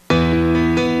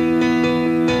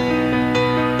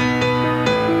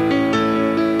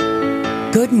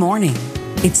Good morning.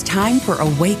 It's time for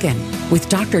Awaken with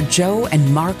Dr. Joe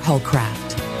and Mark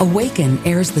Hollcraft. Awaken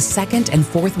airs the second and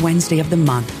fourth Wednesday of the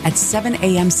month at 7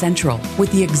 a.m. Central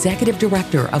with the Executive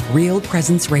Director of Real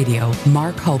Presence Radio,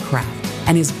 Mark Hollcraft,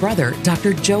 and his brother,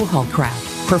 Dr. Joe Hollcraft,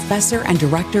 Professor and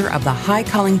Director of the High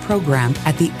Calling Program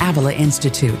at the Avila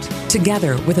Institute.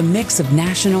 Together with a mix of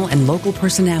national and local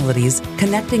personalities,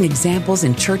 connecting examples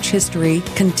in church history,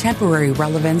 contemporary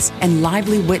relevance, and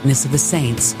lively witness of the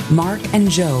saints, Mark and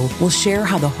Joe will share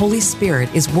how the Holy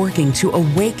Spirit is working to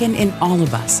awaken in all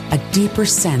of us a deeper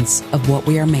sense of what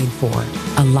we are made for,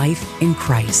 a life in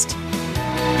Christ.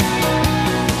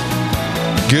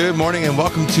 Good morning and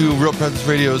welcome to Real Presence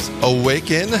Radio's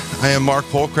Awaken. I am Mark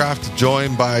Hollcraft,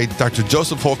 joined by Dr.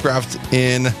 Joseph Hollcraft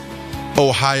in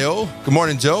Ohio. Good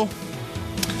morning, Joe.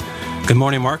 Good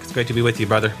morning, Mark. It's great to be with you,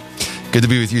 brother. Good to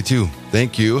be with you, too.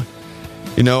 Thank you.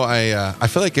 You know, I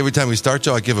feel like every time we start,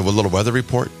 Joe, I give a little weather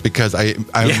report because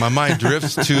my mind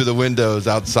drifts to the windows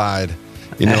outside,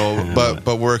 you know,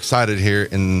 but we're excited here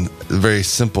in a very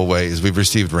simple way is we've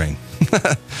received rain.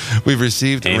 We've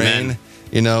received Amen. rain.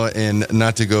 You know, and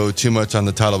not to go too much on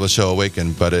the title of the show,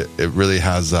 Awaken, but it really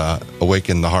has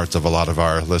awakened the hearts of a lot of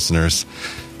our listeners.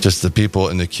 Just the people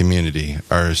in the community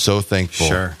are so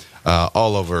thankful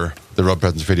all over the Real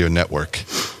Presence Radio Network.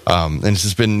 And it's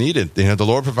just been needed. You know, the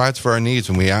Lord provides for our needs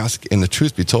when we ask. And the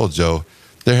truth be told, Joe,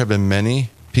 there have been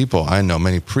many people, I know,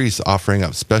 many priests offering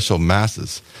up special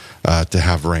masses to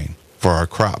have rain for our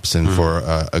crops and for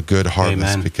a good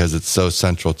harvest because it's so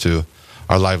central to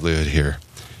our livelihood here.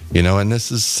 You know, and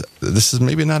this is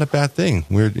maybe not a bad thing.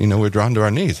 We're drawn to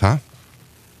our knees, huh?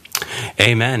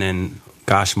 Amen. And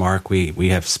gosh, Mark, we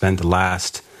have spent the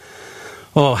last,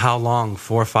 how long?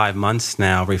 4 or 5 months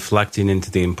now reflecting into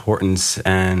the importance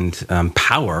and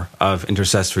power of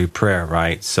intercessory prayer,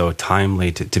 right? So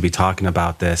timely to be talking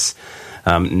about this.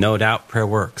 No doubt prayer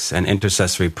works and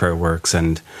intercessory prayer works.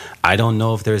 And I don't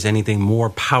know if there's anything more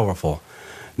powerful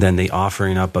than the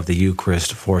offering up of the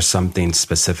Eucharist for something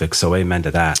specific. So amen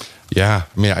to that. Yeah.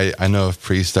 I mean, I know of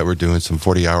priests that were doing some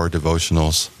 40-hour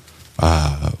devotionals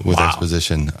with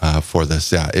exposition for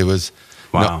this. Yeah, it was,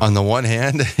 on the one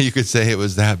hand, you could say it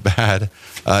was that bad.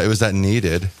 It was that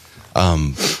needed.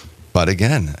 But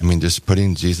again, I mean, just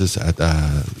putting Jesus at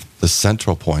the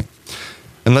central point.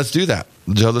 And let's do that.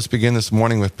 Joe, let's begin this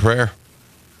morning with prayer.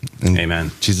 And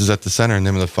amen. Jesus at the center, in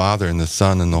the name of the Father, and the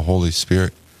Son, and the Holy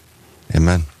Spirit.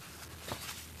 Amen.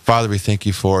 Father, we thank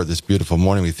you for this beautiful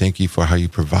morning. We thank you for how you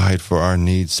provide for our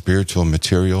needs, spiritual and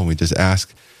material. And we just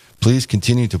ask, please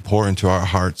continue to pour into our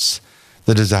hearts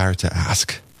the desire to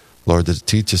ask. Lord, to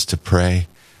teach us to pray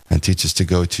and teach us to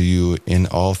go to you in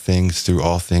all things, through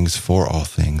all things, for all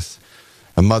things.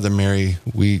 And Mother Mary,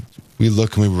 we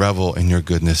look and we revel in your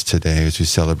goodness today as we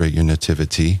celebrate your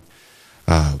nativity.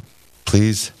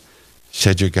 Please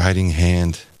shed your guiding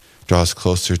hand, draw us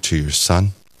closer to your Son.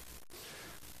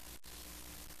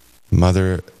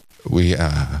 Mother, we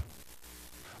ask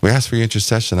for your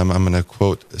intercession. I'm going to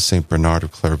quote St. Bernard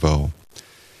of Clairvaux.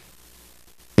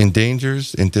 In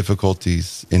dangers, in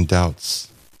difficulties, in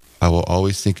doubts, I will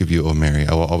always think of you, O Mary.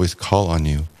 I will always call on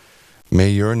you. May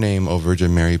your name, O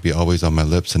Virgin Mary, be always on my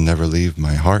lips and never leave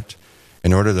my heart.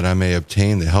 In order that I may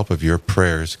obtain the help of your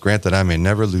prayers, grant that I may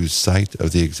never lose sight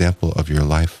of the example of your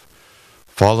life.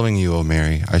 Following you, O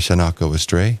Mary, I shall not go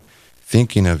astray.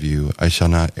 Thinking of you, I shall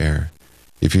not err.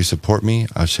 If you support me,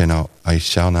 I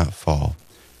shall not fall.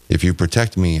 If you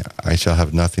protect me, I shall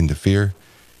have nothing to fear.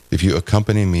 If you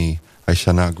accompany me, I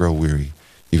shall not grow weary.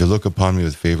 If you look upon me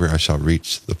with favor, I shall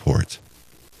reach the port.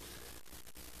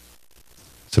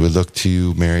 So we look to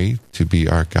you, Mary, to be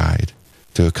our guide,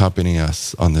 to accompany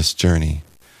us on this journey,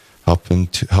 help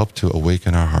to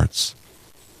awaken our hearts.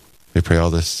 We pray all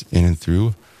this in and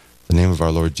through the name of our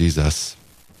Lord Jesus.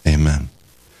 Amen.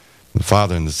 The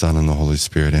Father, and the Son, and the Holy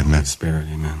Spirit. Amen. Holy Spirit,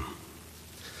 amen.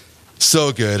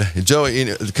 So good. Joe,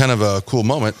 kind of a cool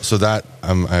moment. So that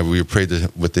we prayed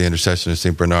with the intercession of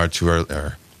St. Bernard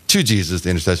to Jesus, the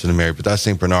intercession of Mary. But that's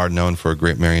St. Bernard, known for a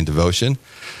great Marian devotion.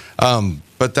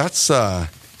 But that's a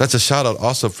shout out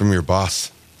also from your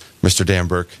boss, Mr. Dan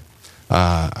Burke.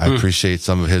 I appreciate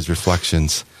some of his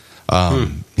reflections.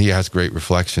 He has great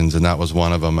reflections, and that was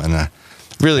one of them. And I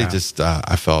really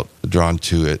I felt drawn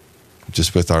to it.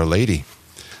 Just with Our Lady.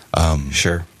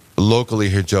 Sure. Locally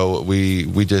here, Joe,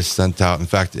 we just sent out, in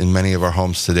fact, in many of our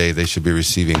homes today, they should be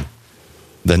receiving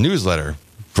the newsletter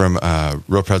from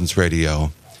Real Presence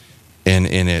Radio. And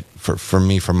in it, for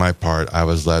me, for my part, I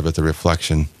was led with a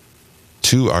reflection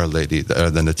to Our Lady,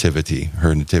 the Nativity,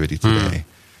 her Nativity today.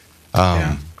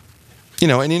 You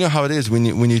know, and you know how it is when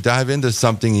you dive into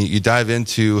something, you dive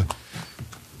into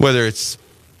whether it's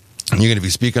you're going to be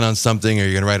speaking on something, or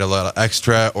you're going to write a lot of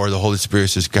extra, or the Holy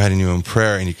Spirit's just guiding you in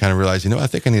prayer, and you kind of realize, I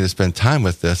think I need to spend time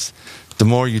with this. The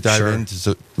more you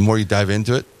dive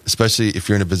into it, especially if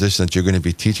you're in a position that you're going to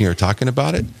be teaching or talking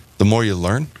about it, the more you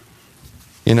learn.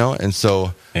 And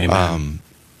so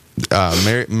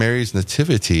Mary's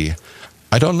nativity,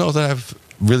 I don't know that I've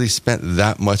really spent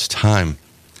that much time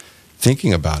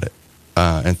thinking about it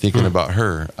and thinking about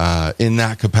her in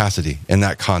that capacity, in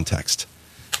that context.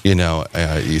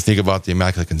 You think about the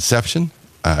Immaculate Conception.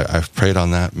 I've prayed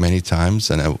on that many times,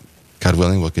 and God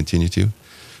willing, will continue to.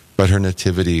 But her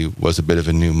nativity was a bit of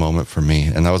a new moment for me,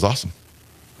 and that was awesome.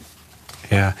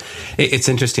 Yeah. It's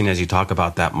interesting as you talk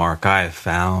about that, Mark. I have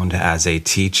found as a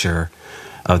teacher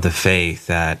of the faith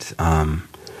that,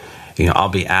 I'll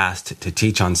be asked to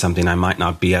teach on something I might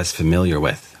not be as familiar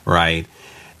with, right?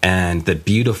 And the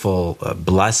beautiful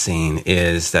blessing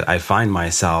is that I find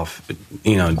myself,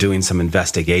 doing some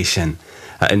investigation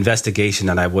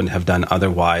that I wouldn't have done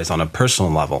otherwise on a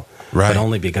personal level, right? But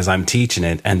only because I'm teaching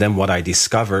it. And then what I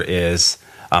discover is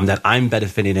that I'm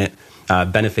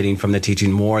benefiting from the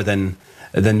teaching more than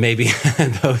maybe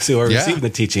those who are receiving the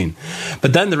teaching.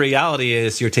 But then the reality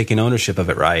is you're taking ownership of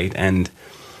it, right? And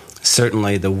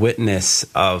certainly the witness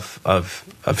of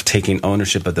taking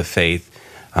ownership of the faith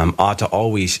ought to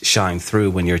always shine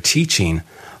through when you're teaching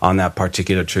on that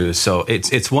particular truth. So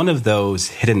it's one of those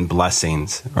hidden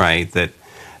blessings, right,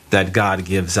 that God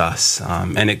gives us,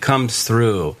 and it comes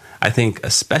through. I think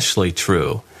especially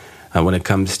true when it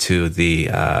comes to the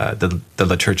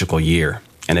liturgical year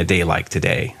and a day like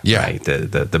today, right,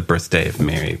 the birthday of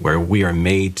Mary, where we are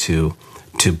made to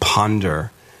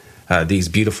ponder these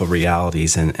beautiful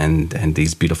realities and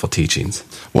these beautiful teachings.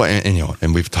 Well,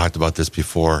 and we've talked about this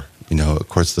before. Of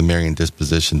course, the Marian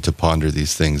disposition to ponder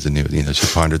these things, and she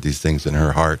pondered these things in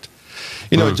her heart.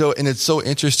 Joe, and it's so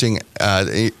interesting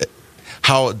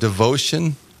how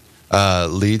devotion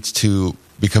leads to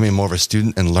becoming more of a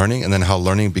student and learning, and then how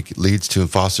learning leads to and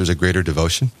fosters a greater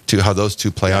devotion, to how those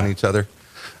two play on each other.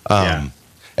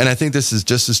 And I think this is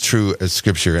just as true as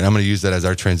Scripture, and I'm going to use that as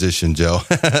our transition, Joe.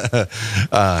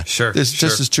 Sure. It's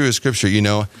just as true as Scripture.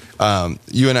 You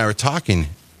and I were talking,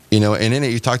 and in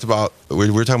it you talked about,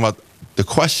 we were talking about the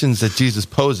questions that Jesus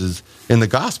poses in the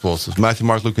Gospels, Matthew,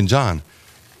 Mark, Luke, and John,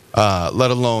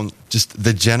 let alone just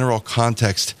the general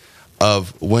context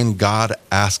of when God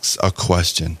asks a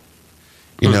question.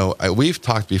 We've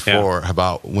talked before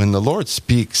about when the Lord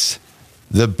speaks,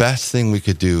 the best thing we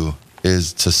could do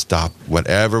is to stop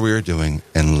whatever we are doing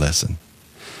and listen.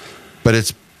 But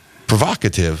it's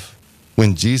provocative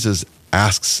when Jesus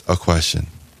asks a question.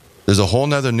 There's a whole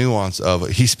nother nuance of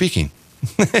he's speaking,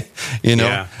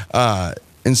 and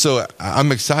so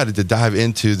I'm excited to dive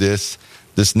into this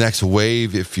next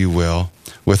wave, if you will,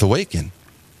 with Awaken,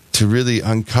 to really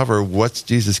uncover what's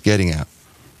Jesus getting at.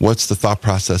 What's the thought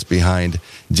process behind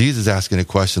Jesus asking a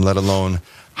question, let alone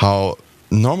how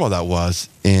normal that was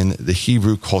in the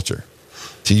Hebrew culture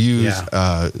to use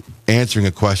answering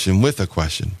a question with a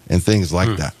question and things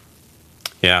like that.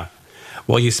 Yeah.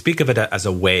 Well, you speak of it as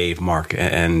a wave, Mark,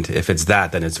 and if it's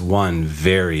that, then it's one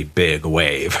very big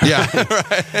wave. Yeah,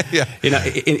 right. Yeah.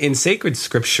 In sacred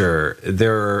scripture,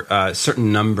 there are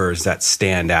certain numbers that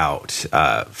stand out.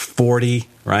 40,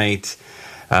 right,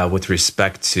 with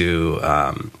respect to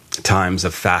times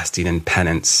of fasting and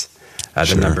penance.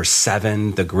 The number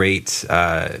 7, the great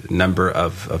number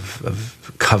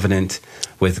of covenant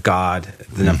with God.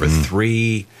 The number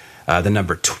 3, the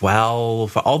number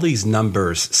 12. All these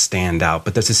numbers stand out.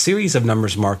 But there's a series of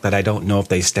numbers, Mark, that I don't know if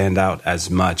they stand out as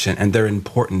much. And they're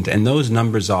important. And those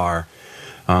numbers are,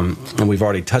 and we've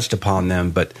already touched upon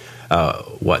them, but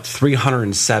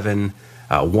 307,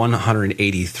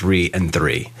 183, and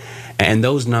 3. And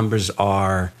those numbers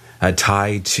are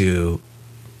tied to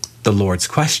the Lord's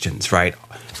questions, right?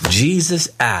 Jesus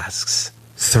asks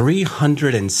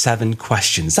 307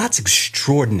 questions. That's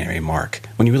extraordinary, Mark,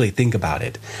 when you really think about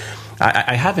it.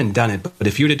 I haven't done it, but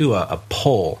if you were to do a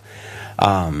poll,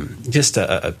 just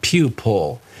a pew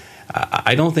poll,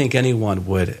 I don't think anyone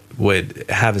would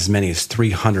have as many as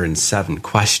 307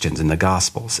 questions in the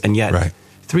Gospels. And yet,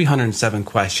 307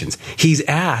 questions. He's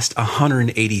asked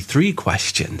 183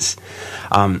 questions.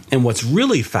 And what's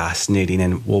really fascinating,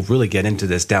 and we'll really get into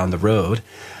this down the road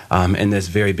in this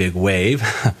very big wave,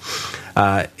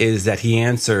 is that he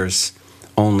answers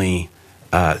only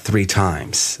 3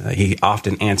 times. He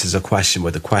often answers a question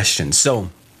with a question. So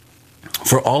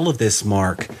for all of this,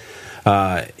 Mark,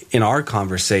 in our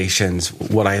conversations,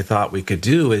 what I thought we could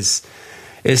do is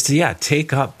to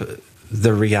take up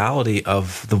the reality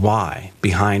of the why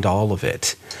behind all of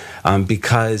it,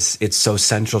 because it's so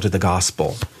central to the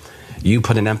gospel. you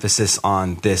put an emphasis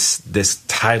on this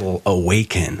title,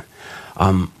 Awaken.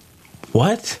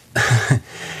 What?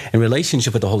 In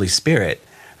relationship with the Holy Spirit,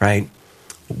 right?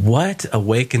 What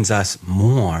awakens us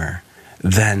more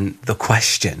than the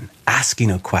question,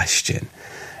 asking a question,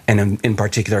 and in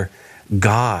particular,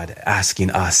 God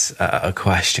asking us a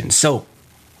question? So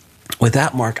with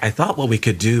that, Mark, I thought what we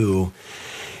could do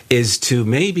is to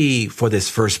maybe for this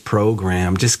first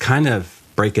program, just kind of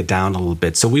break it down a little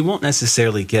bit. So we won't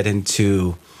necessarily get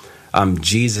into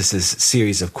Jesus'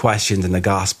 series of questions in the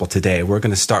gospel today. We're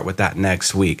going to start with that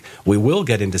next week. We will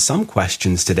get into some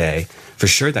questions today, for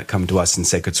sure, that come to us in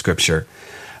sacred scripture.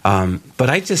 But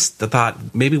I just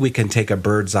thought maybe we can take a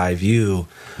bird's eye view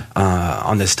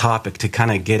on this topic to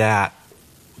kind of get at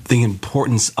the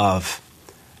importance of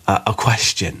a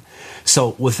question.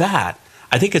 So with that,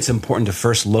 I think it's important to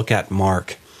first look at,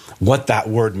 Mark, what that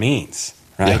word means,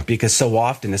 right? Yeah. Because so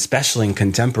often, especially in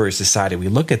contemporary society, we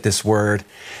look at this word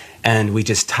and we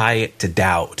just tie it to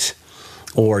doubt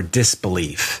or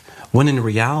disbelief, when in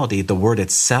reality, the word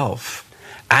itself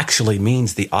actually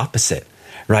means the opposite,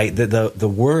 right?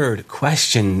 The word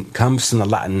question comes from the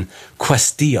Latin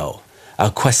quaestio,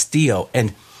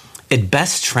 and it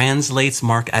best translates,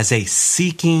 Mark, as a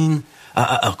seeking,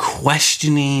 a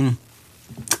questioning,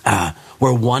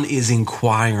 where one is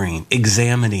inquiring,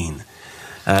 examining.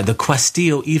 The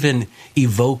quaestio even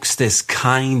evokes this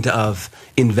kind of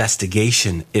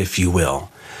investigation, if you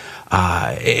will.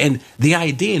 And the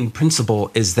idea in principle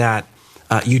is that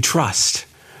you trust,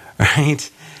 right?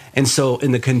 And so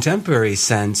in the contemporary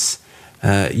sense,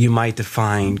 you might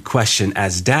define question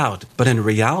as doubt, but in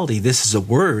reality, this is a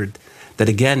word that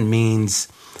again means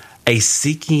a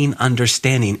seeking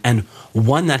understanding, and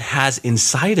one that has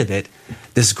inside of it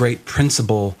this great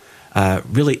principle,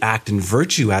 really act in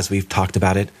virtue, as we've talked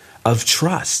about it, of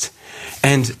trust.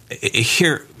 And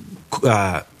here,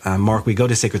 Mark, we go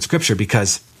to sacred scripture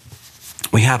because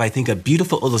we have, I think, a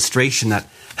beautiful illustration that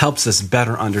helps us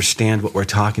better understand what we're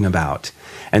talking about.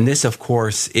 And this, of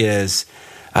course, is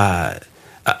a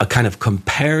kind of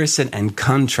comparison and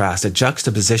contrast, a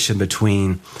juxtaposition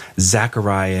between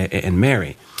Zechariah and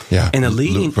Mary. Yeah, in a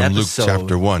leading from episode, Luke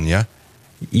chapter 1, yeah?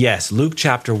 Yes, Luke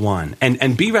chapter 1.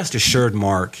 And be rest assured,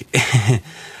 Mark,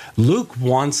 Luke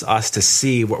wants us to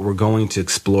see what we're going to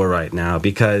explore right now,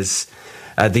 because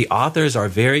the authors are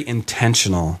very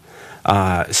intentional,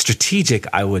 strategic,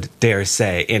 I would dare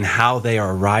say, in how they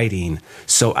are writing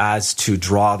so as to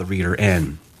draw the reader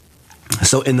in.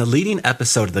 So in the leading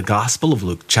episode of the Gospel of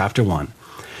Luke, chapter 1,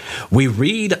 we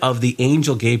read of the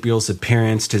angel Gabriel's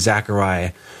appearance to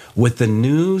Zechariah with the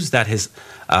news that his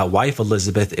wife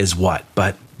Elizabeth is what?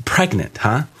 But pregnant,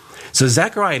 huh? So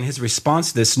Zechariah, in his response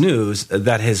to this news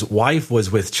that his wife was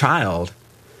with child,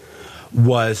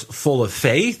 was full of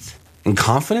faith and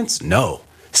confidence? No.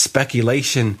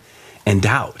 Speculation and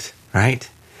doubt, right?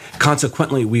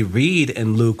 Consequently, we read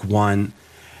in Luke 1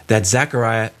 that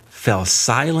Zechariah fell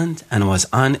silent and was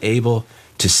unable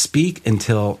to speak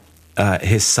until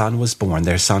his son was born,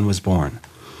 their son was born.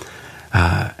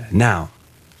 Now,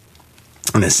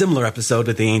 in a similar episode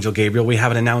with the angel Gabriel, we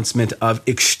have an announcement of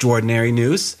extraordinary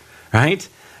news, right?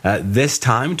 This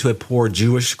time to a poor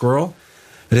Jewish girl.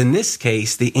 But in this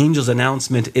case, the angel's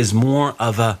announcement is more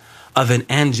of an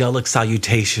angelic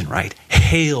salutation, right?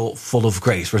 Hail, full of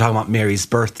grace. We're talking about Mary's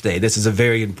birthday. This is a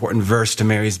very important verse to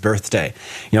Mary's birthday.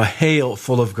 Hail,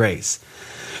 full of grace.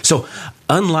 So,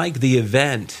 unlike the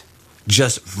event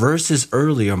just verses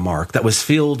earlier, Mark, that was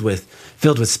filled with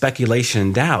speculation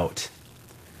and doubt,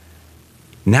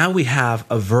 now we have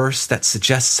a verse that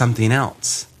suggests something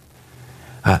else.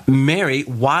 Mary,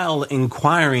 while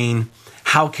inquiring,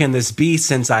 how can this be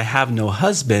since I have no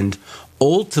husband,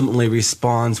 ultimately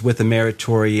responds with a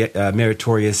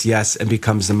meritorious yes and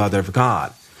becomes the mother of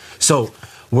God. So,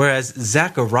 whereas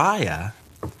Zechariah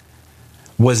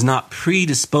was not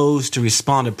predisposed to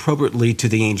respond appropriately to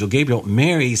the angel Gabriel,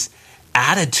 Mary's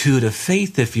attitude of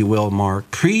faith, if you will,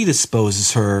 Mark,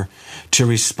 predisposes her to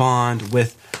respond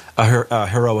with a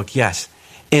heroic yes.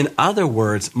 In other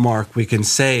words, Mark, we can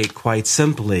say quite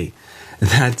simply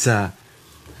that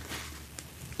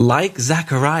like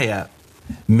Zechariah,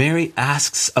 Mary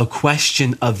asks a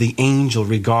question of the angel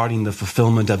regarding the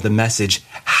fulfillment of the message,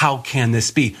 how can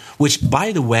this be? Which,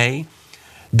 by the way,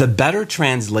 the better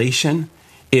translation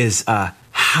is,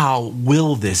 how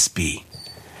will this be?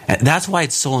 And that's why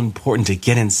it's so important to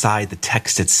get inside the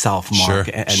text itself, Mark,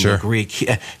 and the Greek.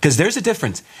 Because there's a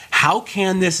difference. How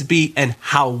can this be and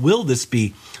how will this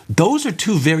be? Those are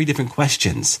two very different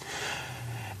questions.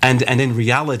 And in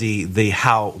reality, the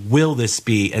how will this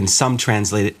be, and some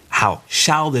translate it, how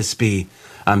shall this be,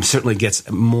 certainly gets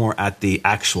more at the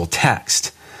actual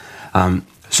text.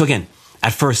 So again,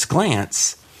 at first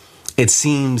glance, it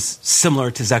seems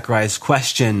similar to Zechariah's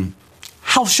question,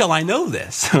 how shall I know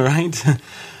this, right?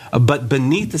 But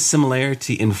beneath the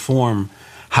similarity in form,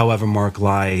 however, Mark,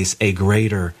 lies a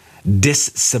greater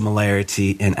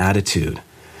dissimilarity in attitude.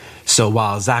 So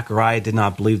while Zechariah did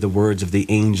not believe the words of the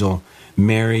angel,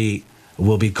 Mary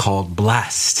will be called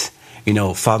blessed.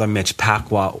 Father Mitch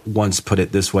Pacwa once put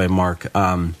it this way, Mark.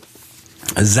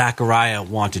 Zechariah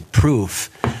wanted proof.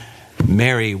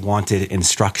 Mary wanted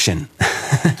instruction.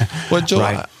 Well, Joe,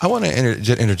 right? I want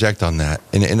to interject on that,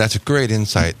 and that's a great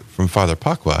insight from Father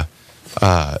Pacwa.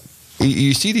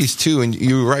 You see these two, and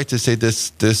you're right to say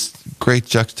this great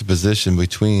juxtaposition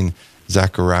between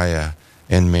Zechariah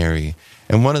and Mary.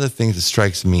 And one of the things that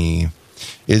strikes me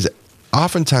is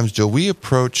oftentimes, Joe, we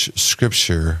approach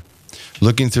Scripture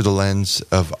looking through the lens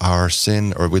of our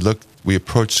sin, or we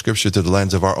approach Scripture through the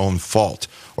lens of our own fault,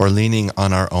 or leaning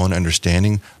on our own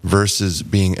understanding versus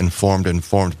being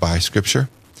informed by Scripture.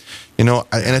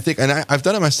 I've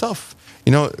done it myself.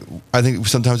 I think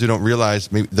sometimes we don't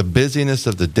realize maybe the busyness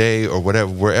of the day or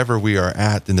wherever we are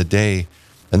at in the day,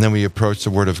 and then we approach the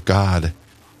Word of God,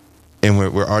 and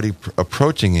we're already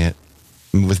approaching it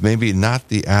with maybe not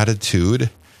the attitude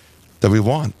that we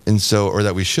want, or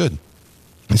that we should.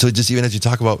 And so just even as you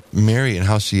talk about Mary and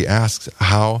how she asks,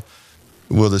 how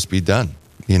will this be done?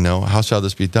 How shall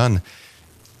this be done?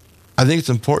 I think it's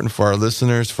important for our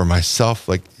listeners, for myself,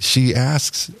 like she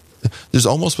asks, there's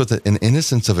almost with an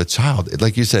innocence of a child.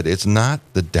 Like you said, it's not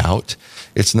the doubt.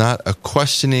 It's not a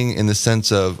questioning in the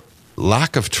sense of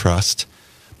lack of trust,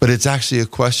 but it's actually a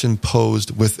question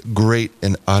posed with great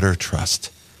and utter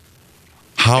trust.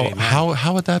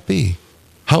 How would that be?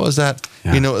 How is that?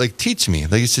 Yeah. Teach me.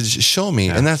 Like you said, show me.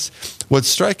 Yeah. And that's what's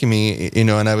striking me,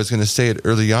 and I was going to say it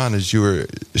early on as you were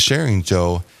sharing,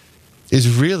 Joe, is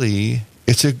really,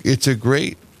 it's a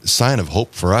great sign of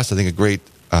hope for us. I think a great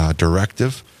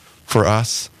directive for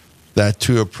us that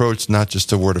to approach not just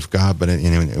the Word of God, but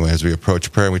as we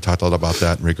approach prayer, and we talked a lot about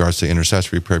that in regards to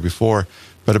intercessory prayer before,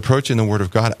 but approaching the Word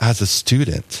of God as a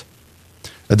student,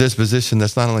 a disposition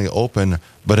that's not only open,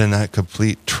 but in that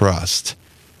complete trust.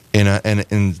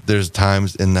 And there's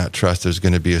times in that trust there's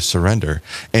going to be a surrender.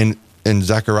 And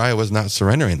Zechariah was not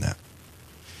surrendering that.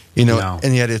 No.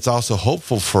 And yet it's also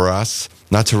hopeful for us,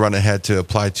 not to run ahead to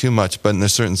apply too much, but in a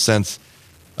certain sense,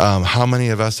 how many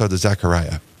of us are the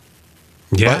Zechariah?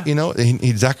 Yeah.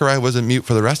 But, Zechariah wasn't mute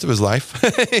for the rest of his life.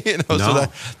 No. So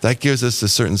that gives us a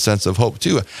certain sense of hope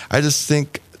too. I just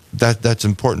think that's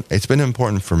important. It's been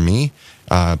important for me,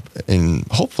 and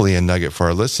hopefully a nugget for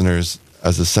our listeners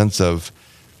as a sense of,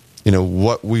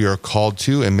 what we are called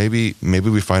to, and maybe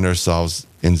we find ourselves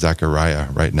in Zechariah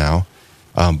right now,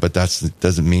 but that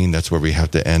doesn't mean that's where we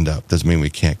have to end up. Doesn't mean we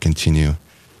can't continue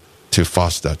to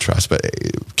foster that trust. But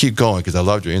keep going, because I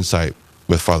loved your insight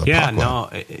with Father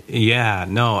Pacwa.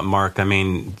 No, Mark. I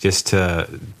mean, just to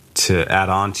add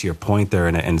on to your point there,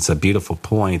 and it's a beautiful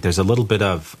point. There's a little bit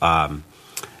of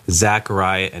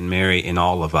Zechariah and Mary in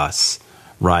all of us.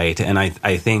 Right, and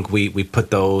I think we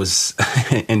put those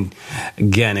in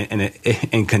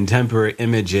contemporary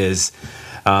images,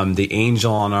 the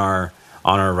angel on our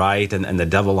right and the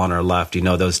devil on our left.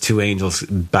 Those two angels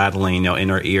battling, in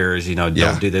our ears. Don't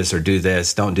do this or do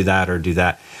this, don't do that or do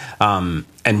that.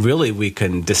 And really, we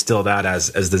can distill that as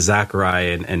the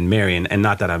Zechariah and Mary, and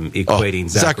not that I'm equating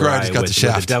Zechariah with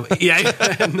the devil.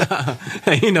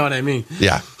 Yeah, you know what I mean.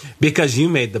 Yeah. Because you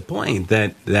made the point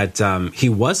that he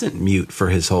wasn't mute for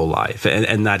his whole life,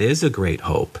 and that is a great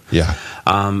hope. Yeah.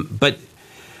 But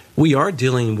we are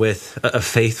dealing with a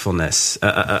faithfulness,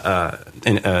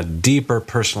 and a deeper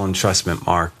personal entrustment,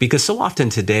 Mark. Because so often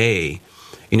today,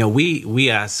 we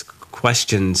ask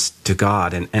questions to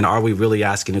God, and are we really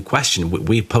asking a question?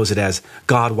 We pose it as,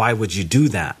 God, why would you do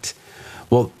that?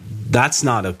 Well, that's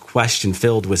not a question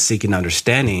filled with seeking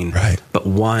understanding, right, but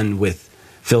one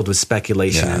filled with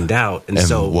speculation and doubt. And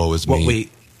so woe is me.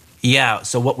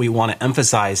 So what we want to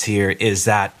emphasize here is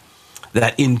that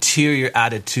interior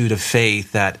attitude of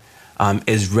faith that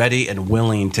is ready and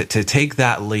willing to take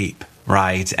that leap,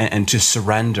 right, and to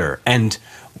surrender. And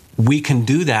we can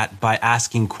do that by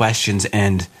asking questions,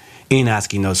 and in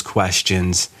asking those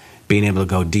questions, being able to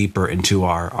go deeper into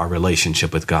our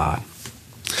relationship with God.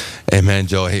 Amen,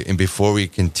 Joe. Hey, and before we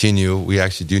continue, we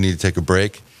actually do need to take a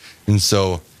break. And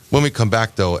so when we come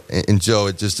back, though, and Joe,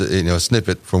 it's just a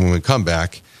snippet from when we come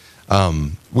back,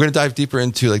 we're going to dive deeper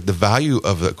into the value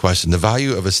of a question, the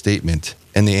value of a statement,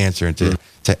 and the answer, and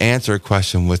to answer a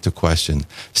question with the question.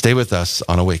 Stay with us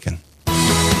on Awaken.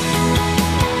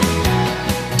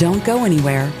 Don't go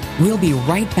anywhere. We'll be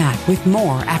right back with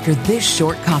more after this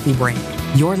short coffee break.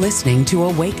 You're listening to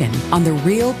Awaken on the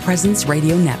Real Presence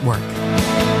Radio Network.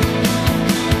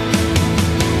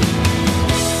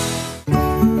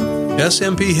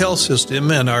 SMP Health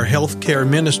System and our healthcare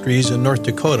ministries in North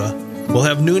Dakota will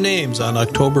have new names on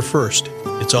October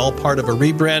 1st. It's all part of a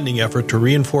rebranding effort to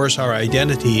reinforce our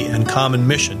identity and common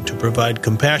mission to provide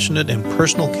compassionate and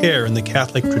personal care in the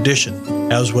Catholic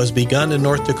tradition, as was begun in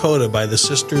North Dakota by the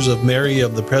Sisters of Mary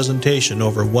of the Presentation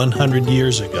over 100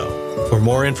 years ago. For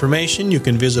more information, you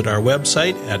can visit our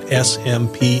website at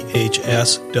smphs.org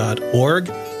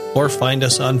or find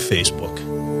us on Facebook.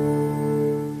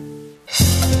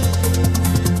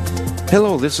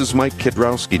 Hello, this is Mike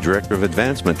Kidrowski, Director of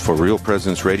Advancement for Real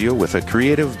Presence Radio with a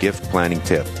creative gift planning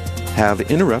tip. Have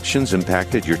interruptions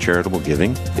impacted your charitable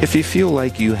giving? If you feel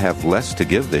like you have less to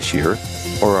give this year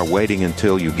or are waiting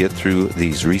until you get through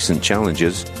these recent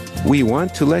challenges, we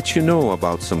want to let you know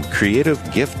about some creative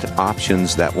gift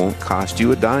options that won't cost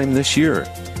you a dime this year.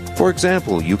 For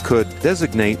example, you could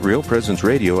designate Real Presence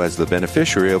Radio as the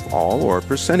beneficiary of all or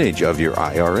percentage of your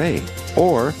IRA,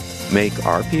 or make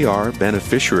RPR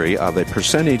beneficiary of a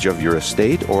percentage of your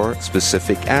estate or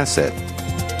specific asset.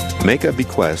 Make a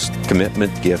bequest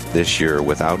commitment gift this year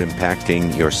without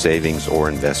impacting your savings or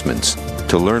investments.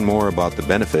 To learn more about the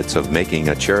benefits of making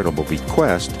a charitable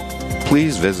bequest,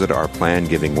 please visit our plan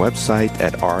giving website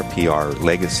at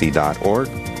rprlegacy.org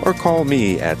or call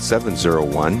me at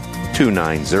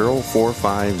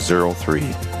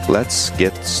 701-290-4503. Let's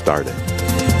get started.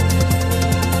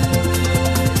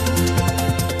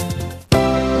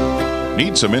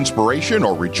 Need some inspiration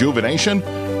or rejuvenation?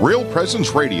 Real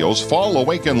Presence Radio's Fall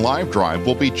Awaken Live Drive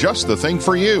will be just the thing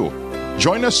for you.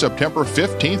 Join us September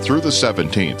 15th through the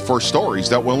 17th for stories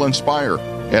that will inspire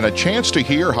and a chance to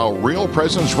hear how Real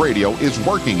Presence Radio is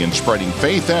working in spreading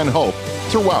faith and hope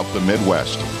throughout the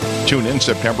Midwest. Tune in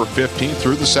September 15th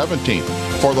through the 17th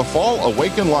for the Fall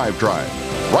Awaken Live Drive,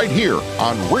 right here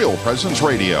on Real Presence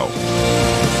Radio.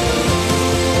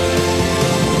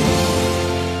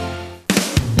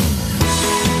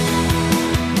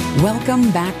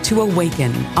 Welcome back to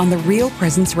Awaken on the Real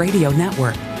Presence Radio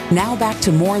Network. Now back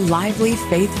to more lively,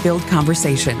 faith-filled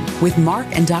conversation with Mark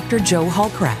and Dr. Joe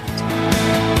Hollcraft.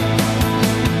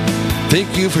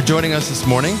 Thank you for joining us this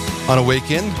morning on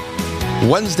Awaken.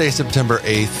 Wednesday, September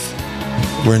 8th,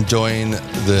 we're enjoying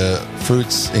the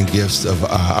fruits and gifts of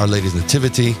Our Lady's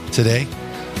Nativity today.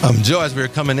 Joe, as we were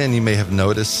coming in, you may have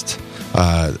noticed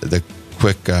the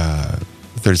quick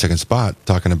 30-second spot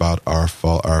talking about our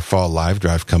fall live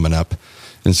drive coming up.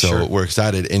 And so Sure. We're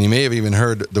excited. And you may have even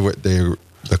heard they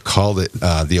called it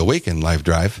the Awaken live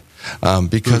drive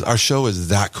because our show is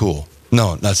that cool.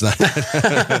 No, that's not.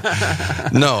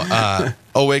 No,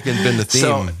 Awaken's been the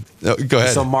theme. Go ahead.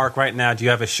 So, Mark, right now, do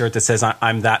you have a shirt that says,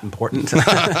 I'm that important?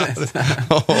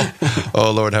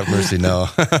 oh, Lord have mercy, no.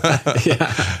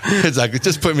 It's like,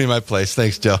 just put me in my place.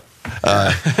 Thanks, Joe.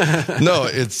 No,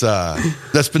 it's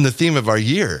that's been the theme of our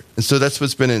year. And so that's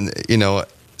what's been,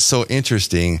 so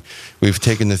interesting. We've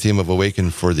taken the theme of Awaken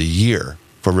for the year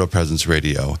for Real Presence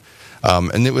Radio.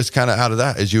 And it was kind of out of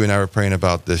that, as you and I were praying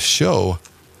about this show,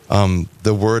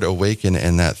 the word awaken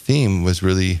and that theme was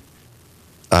really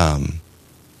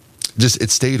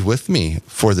it stayed with me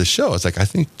for the show. It's like, I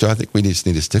think we just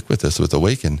need to stick with this, with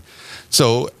Awaken.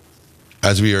 So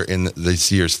as we are in this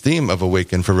year's theme of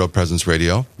Awaken for Real Presence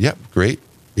Radio, yep, great.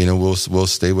 We'll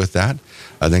stay with that.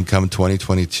 Then come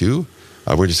 2022,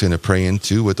 we're just going to pray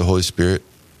into what the Holy Spirit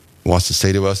wants to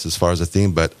say to us as far as the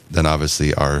theme, but then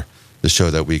obviously the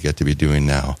show that we get to be doing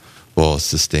now will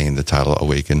sustain the title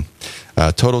Awaken.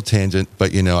 Total tangent,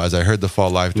 but as I heard the fall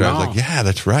live drive, like, yeah,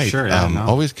 that's right. Sure,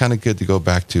 always kind of good to go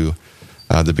back to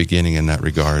the beginning in that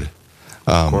regard.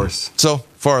 Of course. So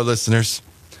for our listeners,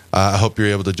 I hope you're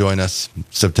able to join us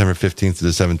September 15th to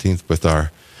the 17th with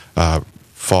our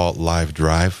fall live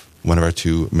drive, one of our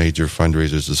two major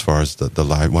fundraisers as far as the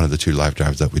live, one of the two live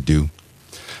drives that we do.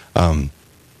 But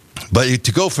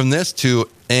to go from this to,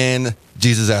 and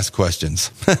Jesus asked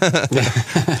questions. Not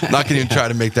going to even try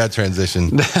to make that transition.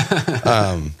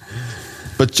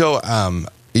 But Joe,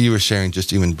 you were sharing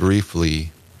just even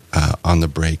briefly on the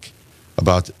break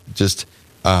about just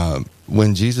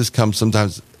when Jesus comes,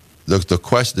 sometimes the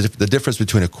question, the difference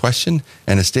between a question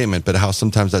and a statement, but how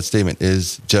sometimes that statement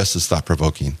is just as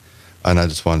thought-provoking. And I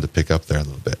just wanted to pick up there a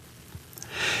little bit.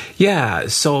 Yeah,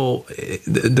 so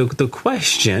the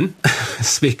question,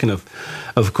 speaking of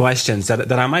questions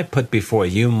that I might put before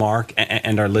you, Mark,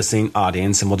 and our listening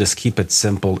audience, and we'll just keep it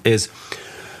simple, is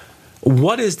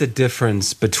what is the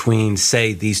difference between,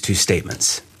 say, these two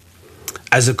statements?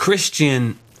 As a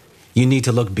Christian, you need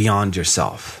to look beyond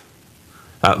yourself,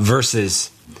 versus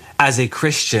as a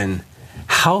Christian,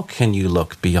 how can you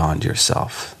look beyond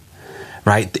yourself?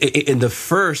 Right? In the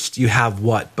first, you have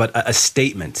what? But a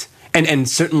statement. And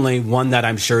certainly one that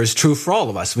I'm sure is true for all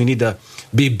of us. We need to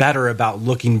be better about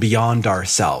looking beyond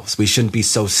ourselves. We shouldn't be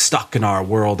so stuck in our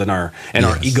world and our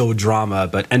ego drama,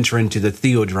 but enter into the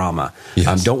theodrama.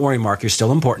 Yes. Don't worry, Mark, you're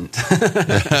still important.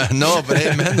 No, but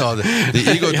amen, though.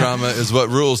 The ego drama is what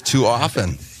rules too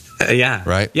often. Yeah.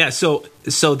 Right? Yeah, so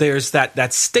there's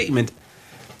that statement,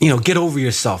 get over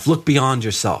yourself, look beyond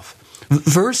yourself.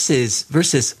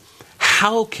 Versus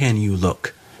how can you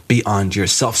look beyond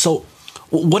yourself? So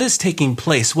what is taking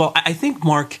place? Well, I think,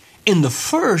 Mark, in the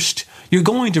first, you're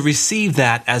going to receive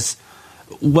that as,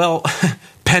 well,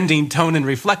 pending tone and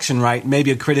reflection, right?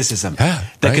 Maybe a criticism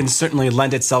that can certainly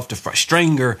lend itself to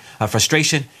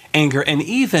frustration, anger, and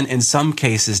even in some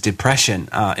cases, depression,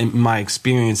 in my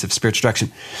experience of spiritual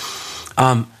direction,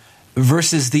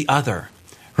 versus the other,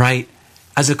 right?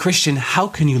 As a Christian, how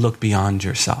can you look beyond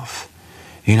yourself?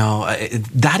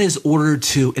 That is ordered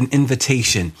to an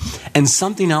invitation. And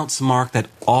something else, Mark, that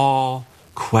all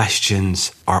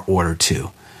questions are ordered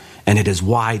to. And it is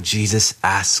why Jesus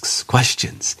asks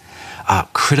questions.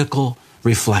 Critical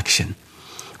reflection,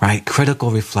 right?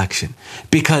 Critical reflection.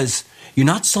 Because you're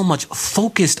not so much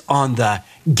focused on the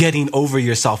getting over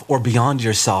yourself or beyond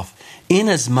yourself, in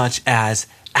as much as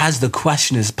the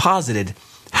question is posited,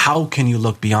 how can you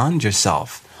look beyond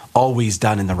yourself? Always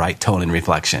done in the right tone and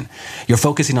reflection. You're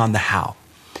focusing on the how.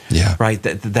 Yeah. Right?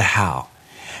 The how.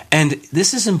 And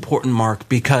this is important, Mark,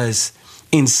 because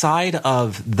inside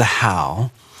of the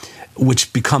how,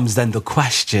 which becomes then the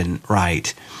question,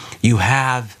 right, you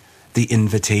have the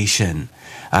invitation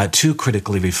to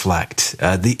critically reflect,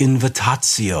 the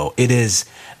invitatio. It is,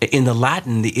 in the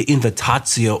Latin, the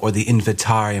invitatio or the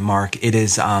invitare, Mark, it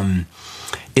is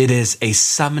a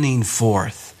summoning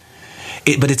forth.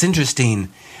 But it's interesting.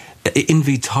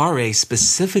 Invitare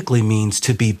specifically means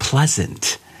to be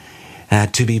pleasant,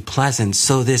 to be pleasant.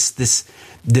 So this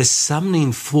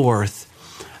summoning forth,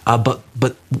 but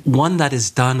one that is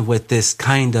done with this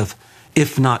kind of,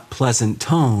 if not pleasant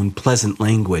tone, pleasant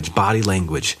language, body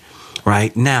language,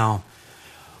 right? Now,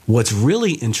 what's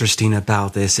really interesting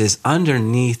about this is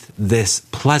underneath this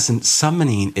pleasant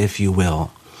summoning, if you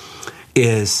will,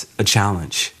 is a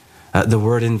challenge. The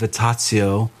word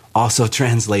invitatio also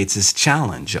translates as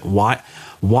challenge. Why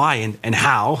and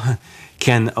how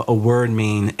can a word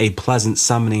mean a pleasant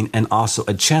summoning and also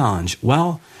a challenge?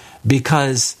 Well,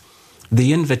 because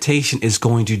the invitation is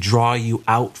going to draw you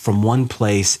out from one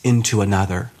place into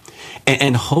another.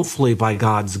 And hopefully by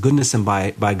God's goodness and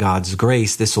by God's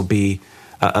grace, this will be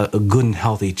a good and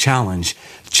healthy challenge.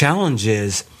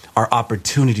 Challenges are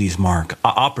opportunities, Mark,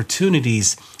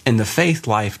 opportunities in the faith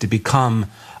life to become,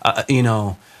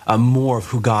 more of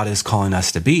who God is calling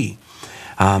us to be.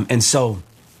 And so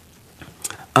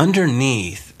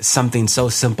underneath something so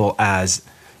simple as,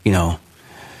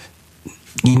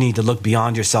 you need to look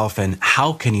beyond yourself, and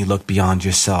how can you look beyond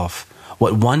yourself?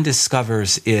 What one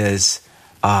discovers is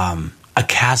a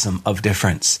chasm of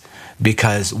difference,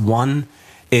 because one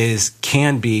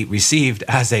can be received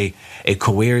as a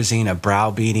coercing, a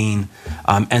browbeating,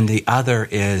 and the other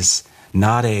is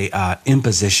not a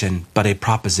imposition, but a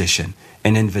proposition,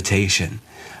 an invitation.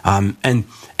 And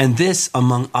this,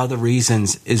 among other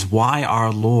reasons, is why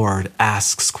our Lord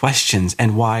asks questions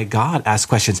and why God asks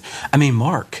questions. I mean,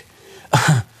 Mark,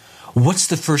 what's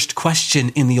the first question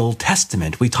in the Old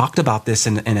Testament? We talked about this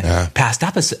in past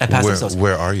episodes.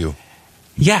 Where are you?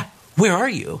 Yeah, where are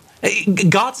you?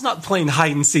 God's not playing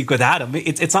hide and seek with Adam.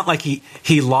 It's not like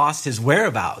he lost his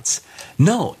whereabouts.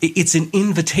 No, it's an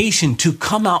invitation to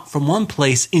come out from one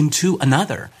place into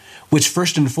another, which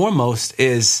first and foremost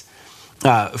is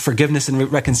forgiveness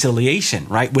and reconciliation,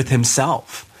 right, with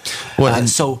himself. Well,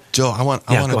 so Joe, I want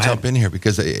to jump in here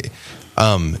because,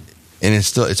 and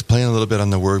it's playing a little bit on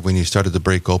the word when you started to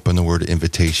break open the word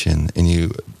invitation,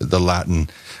 and the Latin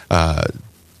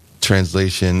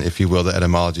translation, if you will, the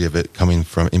etymology of it coming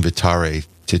from invitare,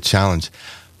 to challenge.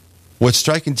 What's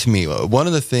striking to me, one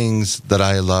of the things that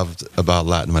I loved about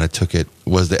Latin when I took it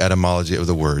was the etymology of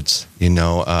the words,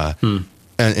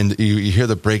 and you hear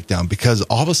the breakdown, because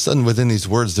all of a sudden within these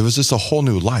words, there was just a whole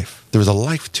new life. There was a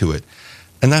life to it.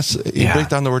 And that's, you break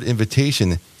down the word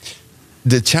invitation.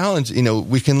 The challenge,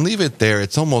 we can leave it there.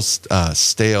 It's almost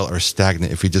stale or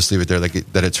stagnant if we just leave it there,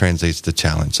 that it translates to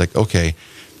challenge. Like, okay.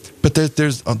 But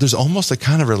there's almost a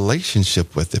kind of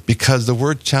relationship with it, because the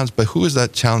word challenge, but who is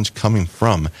that challenge coming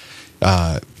from?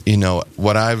 In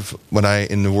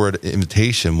the word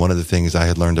invitation, one of the things I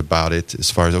had learned about it,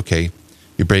 as far as, okay,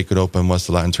 you break it open, what's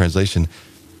the Latin translation?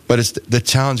 But it's the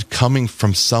challenge coming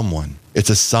from someone. It's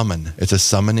a summon. It's a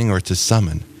summoning, or it's a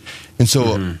summon. And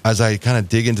so as I kind of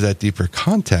dig into that deeper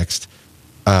context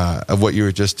of what you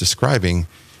were just describing,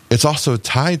 it's also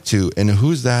tied to, and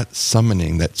who's that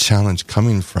summoning, that challenge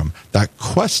coming from? That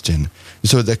question.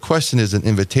 So the question is an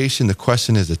invitation. The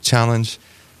question is a challenge.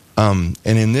 And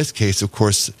in this case, of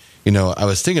course, I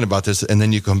was thinking about this, and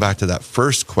then you come back to that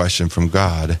first question from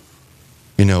God,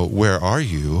 where are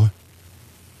you?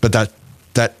 But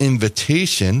that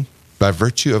invitation, by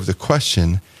virtue of the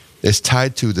question, is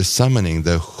tied to the summoning,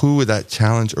 the who that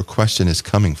challenge or question is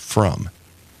coming from.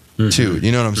 Too,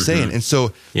 you know what I'm saying? And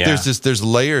so there's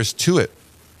layers to it,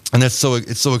 and it's so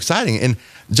exciting. And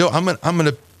Joe, I'm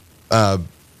gonna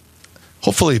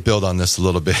hopefully build on this a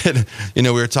little bit.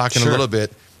 We were talking a little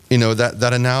bit.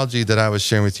 That analogy that I was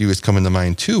sharing with you is coming to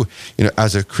mind too.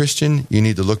 As a Christian, you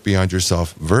need to look beyond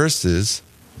yourself. Versus,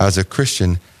 as a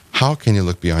Christian, how can you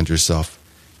look beyond yourself?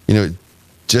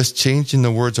 Just changing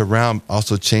the words around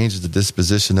also changes the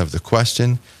disposition of the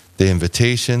question, the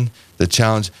invitation, the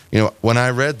challenge. When I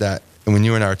read that, and when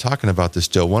you and I were talking about this,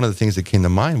 Joe, one of the things that came to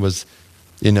mind was,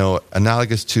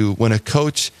 analogous to when a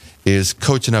coach is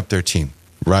coaching up their team,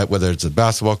 right? Whether it's a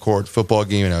basketball court, football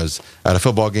game, and I was at a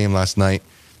football game last night.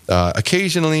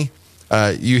 Occasionally,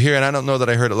 you hear, and I don't know that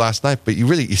I heard it last night, but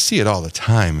you see it all the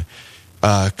time.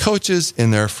 Coaches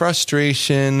in their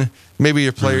frustration, maybe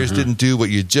your players didn't do what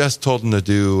you just told them to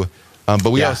do, but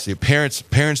we all see it.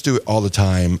 Parents do it all the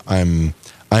time.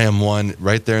 I am one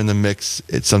right there in the mix.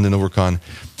 It's something to work on.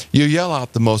 You yell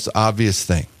out the most obvious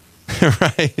thing,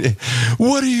 right?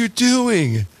 What are you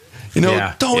doing?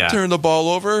 Don't turn the ball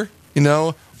over.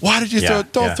 Why did you throw?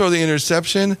 Don't throw the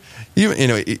interception. You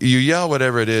yell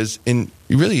whatever it is, and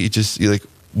you're like,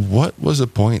 what was the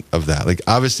point of that? Like,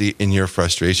 obviously, in your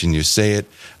frustration, you say it.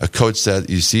 A coach said,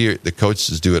 you see the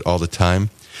coaches do it all the time.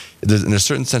 In a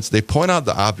certain sense, they point out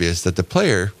the obvious that the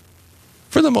player,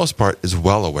 for the most part, is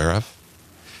well aware of.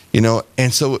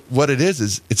 And so what it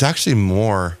is it's actually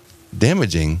more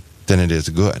damaging than it is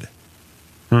good.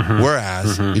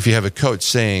 Whereas if you have a coach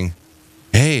saying,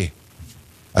 hey,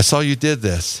 I saw you did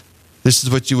this. This is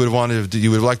what you would want to do.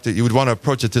 You would want to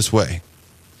approach it this way.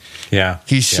 Yeah.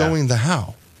 He's showing the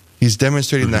how. He's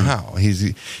demonstrating the how.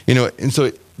 And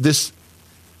so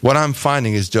what I'm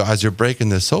finding is, Joe, as you're breaking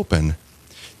this open,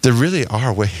 there really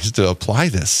are ways to apply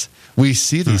this. We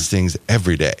see these things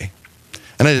every day.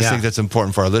 And I just think that's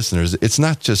important for our listeners. It's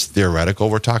not just theoretical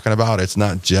we're talking about. It's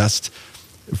not just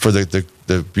for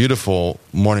the beautiful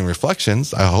morning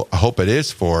reflections. I hope it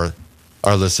is for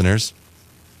our listeners.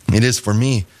 It is for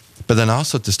me. But then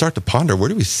also to start to ponder, where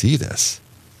do we see this?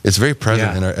 It's very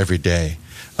present in our everyday.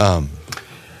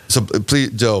 So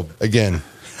please, Joe, again,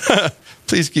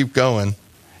 please keep going.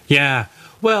 Yeah.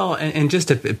 Well, and just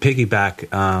to piggyback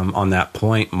on that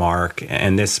point, Mark,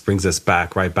 and this brings us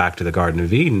right back to the Garden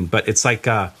of Eden, but it's like,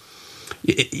 God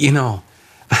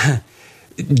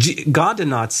did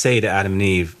not say to Adam and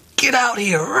Eve, get out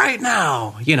here right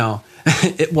now.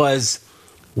 It was,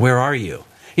 where are you?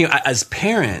 As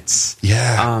parents,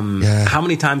 how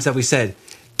many times have we said,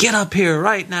 get up here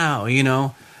right now,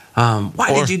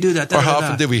 why did you do that? Or how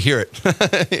often did we hear it?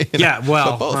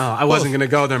 I wasn't going to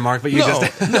go there, Mark, but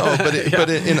but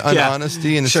in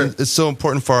honesty, and it's so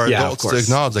important for our adults to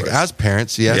acknowledge, like as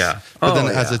parents, but then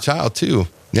as a child too.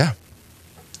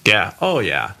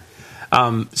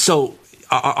 So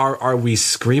are we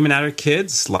screaming at our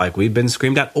kids like we've been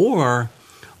screamed at, or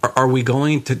are we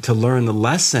going to learn the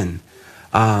lesson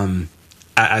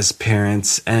as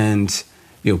parents and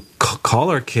call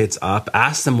our kids up,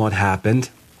 ask them what happened?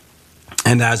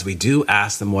 And as we do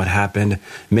ask them what happened,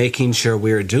 making sure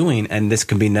we're doing, and this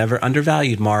can be never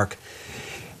undervalued, Mark,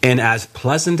 and as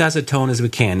pleasant as a tone as we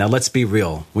can. Now, let's be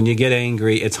real. When you get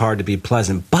angry, it's hard to be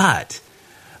pleasant. But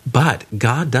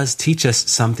God does teach us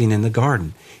something in the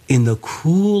garden. In the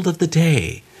cool of the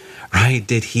day, right,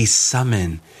 did he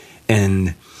summon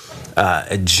in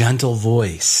a gentle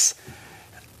voice,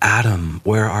 Adam,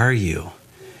 where are you?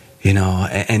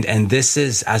 And this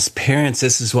is, as parents,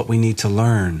 this is what we need to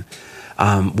learn.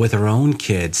 With our own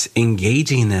kids,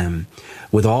 engaging them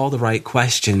with all the right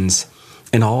questions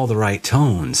and all the right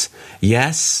tones.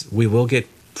 Yes, we will get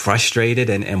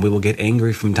frustrated and we will get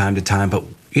angry from time to time, but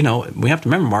we have to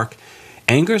remember, Mark,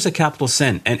 anger is a capital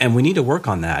sin, and we need to work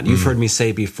on that. You've heard me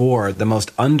say before, the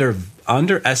most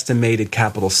underestimated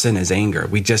capital sin is anger.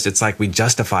 It's like we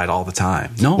justify it all the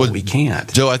time. No, we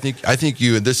can't. Joe, I think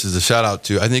you, and this is a shout out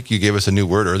to, I think you gave us a new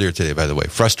word earlier today, by the way,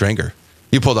 frustranger.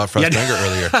 You pulled out frustranger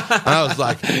earlier. And I was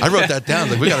like, I wrote that down.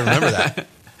 Like, we got to remember that.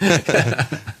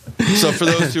 So for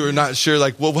those who are not sure,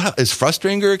 like, well, is frust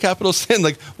anger a capital sin?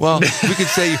 Like, well, we could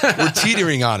say we're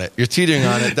teetering on it. You're teetering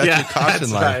on it. That's your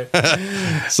caution line.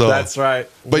 Right. So that's right.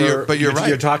 But you're right.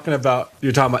 You're talking about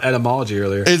etymology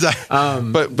earlier. Exactly.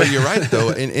 But you're right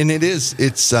though, and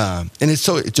it's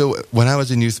so when I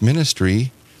was in youth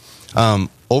ministry,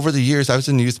 over the years, I was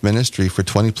in youth ministry for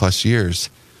 20 plus years.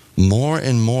 More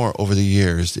and more over the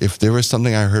years, if there was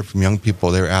something I heard from young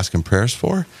people they were asking prayers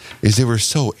for, is they were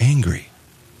so angry.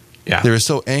 Yeah. They were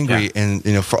so angry, and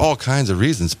for all kinds of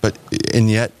reasons. And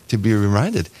yet, to be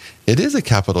reminded, it is a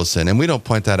capital sin, and we don't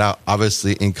point that out,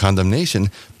 obviously, in condemnation.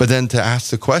 But then to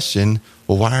ask the question,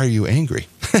 well, why are you angry?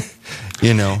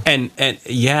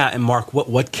 And Mark,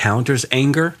 what counters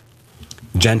anger?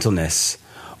 Gentleness.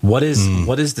 What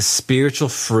is the spiritual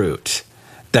fruit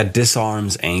that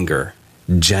disarms anger?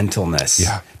 Gentleness.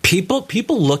 Yeah. People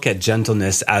look at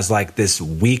gentleness as like this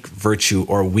weak virtue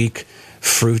or weak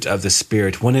fruit of the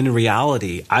Spirit, when in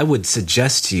reality, I would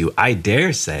suggest to you, I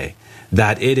dare say,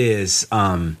 that it is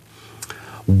one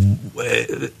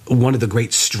of the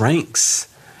great strengths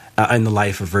in the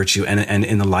life of virtue and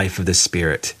in the life of the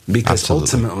Spirit. Because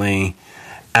ultimately,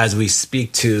 as we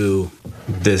speak to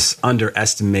this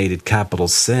underestimated capital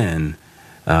sin,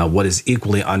 what is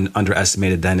equally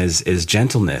underestimated then is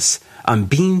gentleness.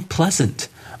 Being pleasant,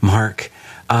 Mark.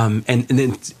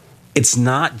 And it's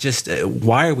not just,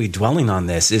 why are we dwelling on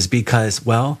this? Is because,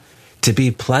 well, to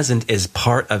be pleasant is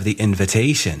part of the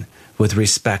invitation with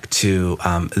respect to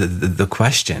the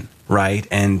question, right?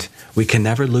 And we can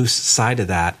never lose sight of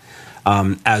that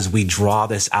as we draw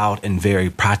this out in very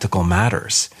practical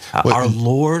matters. Our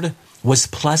Lord was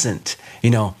pleasant.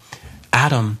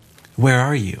 Adam, where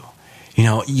are you?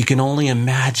 You can only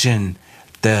imagine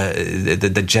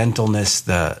the gentleness,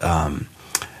 the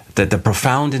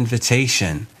profound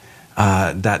invitation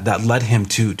that led him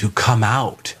to come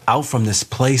out from this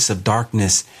place of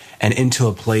darkness and into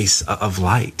a place of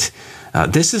light.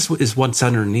 This is what's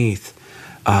underneath,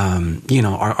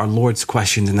 our Lord's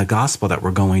questions in the gospel that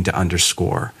we're going to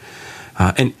underscore.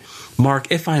 And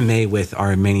Mark, if I may, with our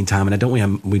remaining time,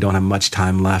 and we don't have much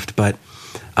time left, but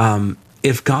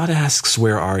if God asks,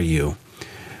 "Where are you?"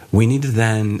 we need to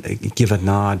then give a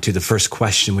nod to the first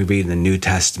question we read in the New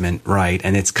Testament, right?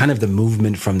 And it's kind of the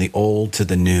movement from the old to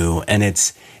the new, and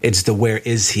it's the "where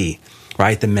is he?"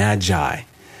 right? The Magi.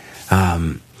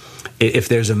 If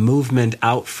there's a movement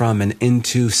out from and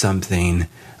into something,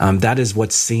 that is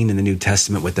what's seen in the New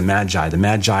Testament with the Magi. The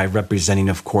Magi representing,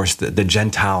 of course, the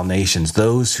Gentile nations,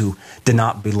 those who did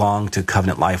not belong to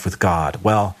covenant life with God.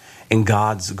 Well, in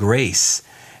God's grace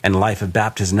and life of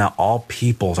baptism, now all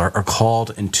peoples are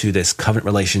called into this covenant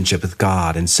relationship with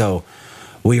God. And so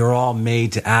we are all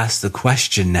made to ask the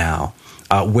question now,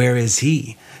 where is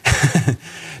he?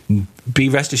 Be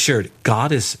rest assured,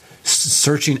 God is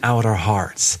searching out our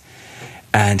hearts,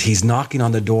 and he's knocking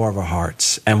on the door of our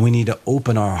hearts, and we need to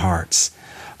open our hearts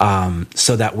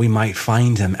so that we might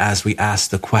find him as we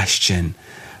ask the question,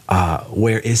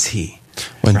 where is he?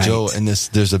 When right. Joe, and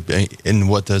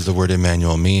what does the word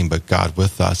Emmanuel mean? But God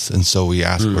with us, and so we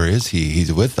ask, where is he?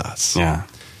 He's with us. Yeah,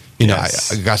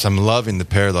 gosh, I'm loving the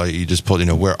parallel you just pulled.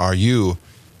 Where are you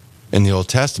in the Old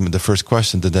Testament? The first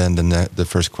question to then the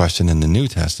first question in the New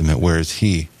Testament, where is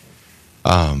he?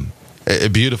 A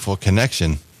beautiful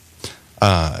connection.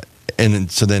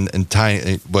 And so then,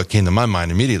 what came to my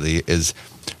mind immediately is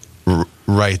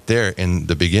right there in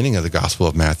the beginning of the Gospel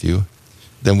of Matthew.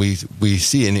 Then we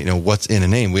see, what's in a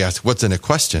name. We ask, what's in a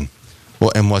question?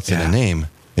 Well, and what's in a name?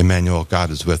 Emmanuel,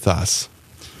 God is with us.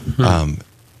 Mm-hmm.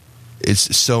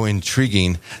 It's so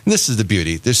intriguing. And this is the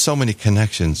beauty. There's so many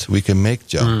connections we can make,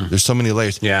 Joe. There's so many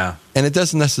layers. Yeah. And it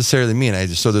doesn't necessarily mean, I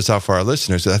just throw this out for our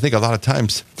listeners, I think a lot of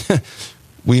times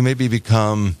we maybe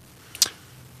become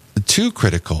too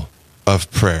critical of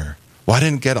prayer. Well, I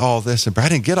didn't get all this, and I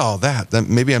didn't get all that.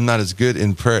 Then maybe I'm not as good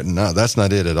in prayer. No, that's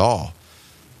not it at all.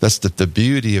 That's the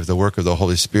beauty of the work of the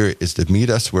Holy Spirit, is to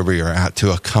meet us where we are at,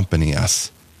 to accompany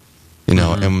us.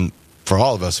 And for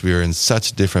all of us, we are in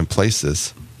such different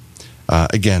places.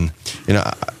 Again,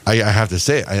 I have to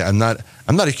say, I'm not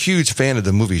a huge fan of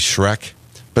the movie Shrek,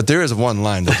 but there is one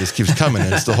line that just keeps coming,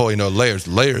 and it's the whole,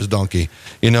 layers, donkey.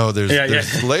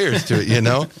 There's layers to it,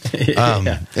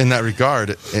 in that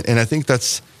regard. And I think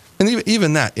that's, and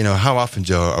even that, how often,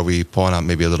 Joe, are we pulling out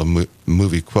maybe a little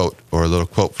movie quote or a little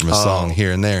quote from a song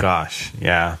here and there? Gosh,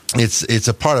 yeah. It's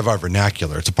a part of our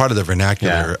vernacular. It's a part of the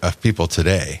vernacular of people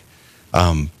today.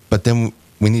 But then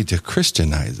we need to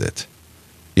Christianize it,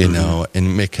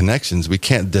 and make connections. We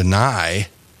can't deny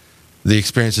the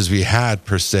experiences we had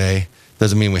per se.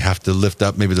 Doesn't mean we have to lift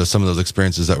up maybe some of those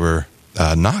experiences that were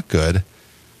not good.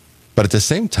 But at the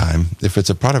same time, if it's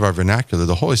a part of our vernacular,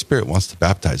 the Holy Spirit wants to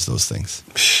baptize those things.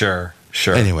 Sure.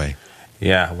 Anyway.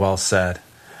 Yeah, well said.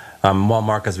 Well,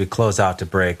 Mark, as we close out to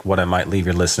break, what I might leave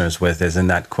your listeners with is in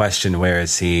that question, where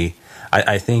is he?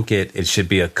 I think it should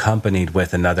be accompanied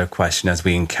with another question as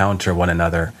we encounter one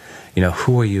another.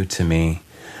 Who are you to me?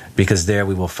 Because there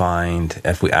we will find,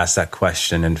 if we ask that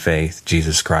question in faith,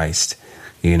 Jesus Christ.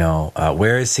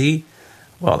 Where is he?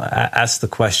 Well, ask the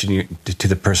question to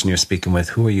the person you're speaking with,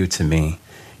 who are you to me?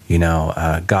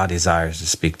 God desires to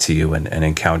speak to you and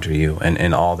encounter you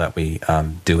in all that we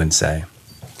do and say.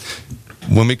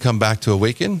 When we come back to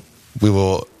Awaken, we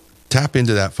will tap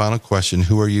into that final question,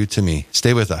 who are you to me?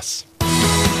 Stay with us.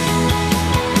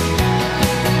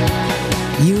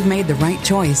 You've made the right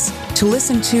choice to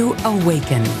listen to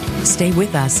Awaken. Stay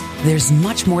with us. There's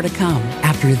much more to come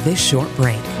after this short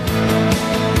break.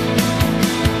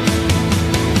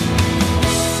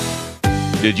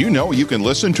 Did you know you can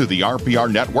listen to the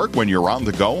RPR network when you're on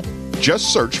the go?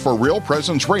 Just search for Real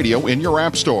Presence Radio in your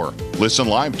app store. Listen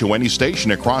live to any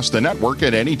station across the network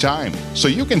at any time, so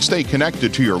you can stay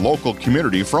connected to your local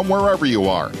community from wherever you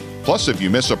are. Plus, if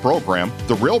you miss a program,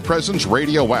 the Real Presence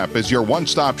Radio app is your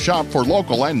one-stop shop for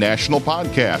local and national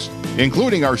podcasts,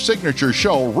 including our signature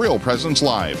show, Real Presence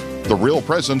Live. The Real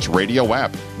Presence Radio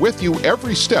app, with you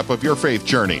every step of your faith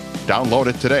journey. Download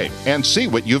it today and see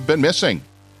what you've been missing.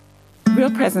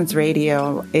 Real Presence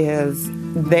Radio is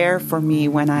there for me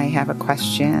when I have a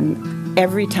question.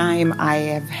 Every time I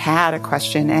have had a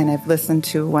question and I've listened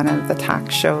to one of the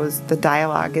talk shows, the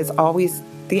dialogue is always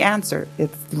the answer.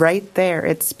 It's right there.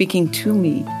 It's speaking to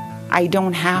me. I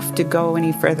don't have to go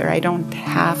any further. I don't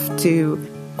have to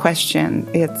question.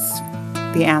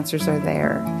 The answers are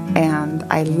there. And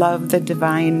I love the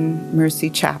Divine Mercy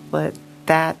Chaplet.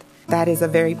 That is a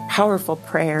very powerful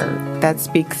prayer that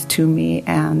speaks to me,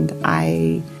 and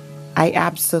I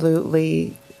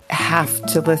absolutely have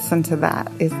to listen to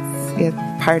that. It's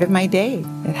part of my day.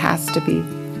 It has to be.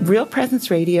 Real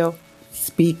Presence Radio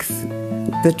speaks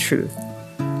the truth,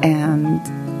 and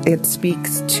it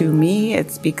speaks to me.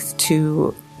 It speaks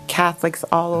to Catholics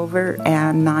all over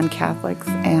and non-Catholics,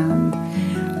 and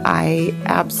I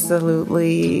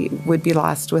absolutely would be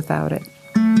lost without it.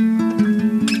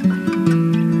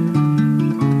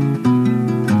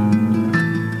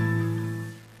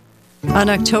 On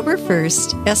October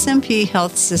 1st, SMP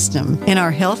Health System and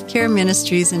our healthcare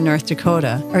ministries in North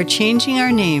Dakota are changing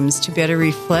our names to better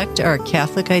reflect our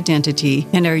Catholic identity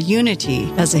and our unity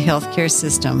as a healthcare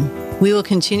system. We will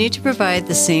continue to provide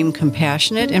the same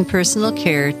compassionate and personal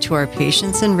care to our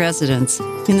patients and residents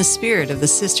in the spirit of the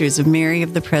Sisters of Mary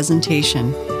of the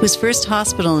Presentation, whose first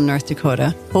hospital in North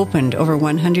Dakota opened over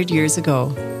 100 years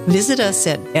ago. Visit us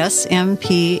at smphs.org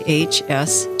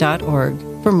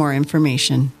for more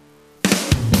information.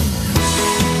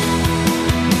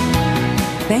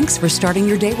 Thanks for starting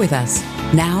your day with us.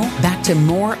 Now, back to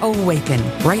more Awaken,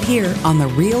 right here on the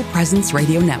Real Presence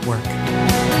Radio Network.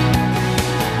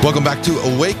 Welcome back to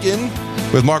Awaken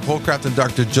with Mark Hollcraft and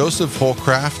Dr. Joseph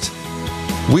Hollcraft.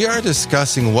 We are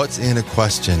discussing what's in a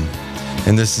question,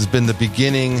 and this has been the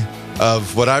beginning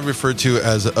of what I refer to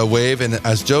as a wave, and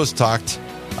as Joe's talked,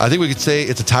 I think we could say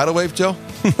it's a tidal wave, Joe?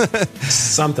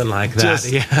 Something like that,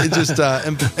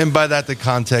 And by that, the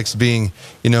context being,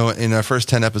 in our first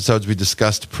 10 episodes, we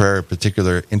discussed prayer,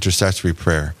 particular intercessory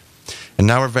prayer. And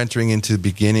now we're venturing into the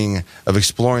beginning of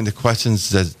exploring the questions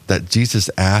that Jesus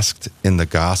asked in the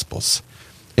Gospels.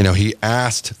 He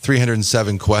asked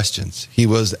 307 questions. He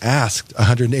was asked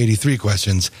 183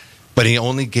 questions, but he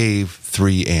only gave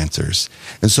 3 answers.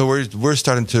 And so we're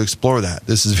starting to explore that.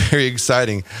 This is very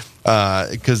exciting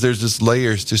because there's just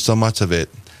layers to so much of it.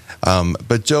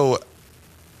 But Joe,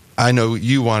 I know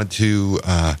you wanted to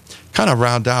kind of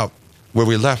round out where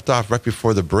we left off right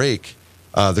before the break,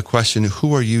 the question,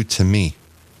 who are you to me?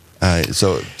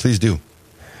 So please do.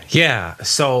 Yeah.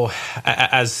 So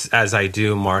as I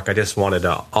do, Mark, I just wanted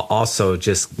to also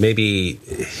just maybe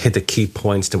hit the key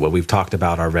points to what we've talked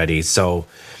about already. So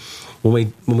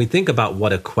when we think about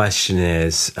what a question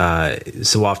is,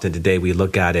 so often today we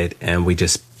look at it and we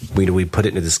put it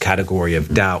into this category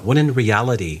of doubt, when in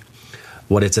reality,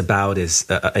 what it's about is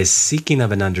a seeking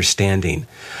of an understanding.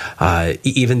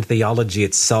 Even theology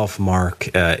itself, Mark,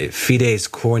 fides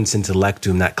quorens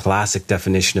intellectum, that classic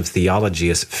definition of theology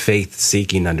is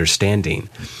faith-seeking understanding.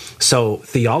 So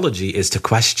theology is to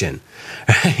question,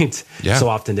 right? Yeah. So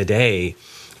often today,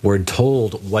 we're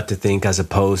told what to think as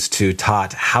opposed to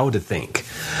taught how to think.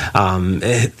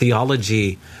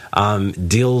 Theology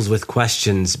deals with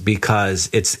questions because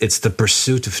it's the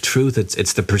pursuit of truth.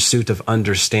 It's the pursuit of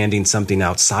understanding something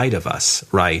outside of us,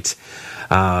 right?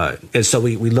 And so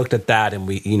we looked at that, and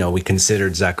we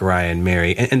considered Zechariah and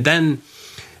Mary. And then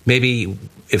maybe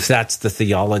if that's the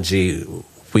theology,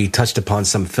 we touched upon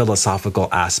some philosophical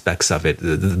aspects of it,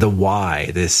 the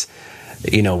why. This,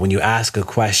 when you ask a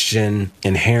question,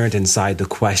 inherent inside the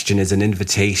question is an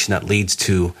invitation that leads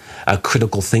to a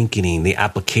critical thinking, the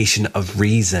application of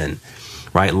reason,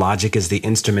 right? Logic is the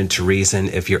instrument to reason.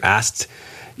 If you're asked,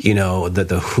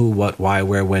 the who, what, why,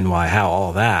 where, when, why, how,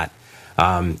 all that,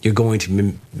 you're going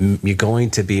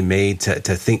to be made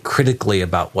to think critically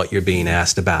about what you're being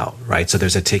asked about, right? So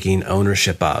there's a taking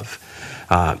ownership of.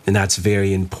 And that's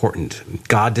very important.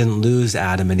 God didn't lose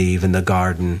Adam and Eve in the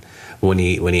garden when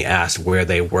he asked where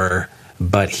they were,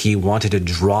 but he wanted to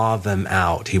draw them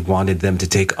out. He wanted them to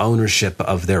take ownership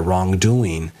of their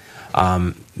wrongdoing,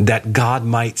 that God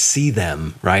might see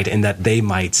them, right? And that they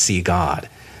might see God.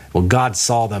 Well, God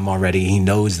saw them already. He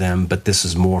knows them, but this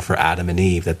is more for Adam and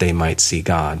Eve, that they might see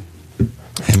God.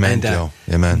 Amen, Joe.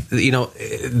 Amen.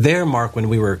 There, Mark, when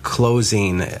we were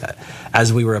closing,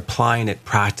 as we were applying it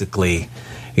practically,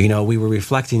 we were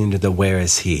reflecting into the where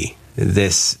is he?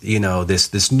 This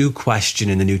new question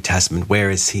in the New Testament, where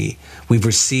is he? We've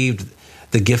received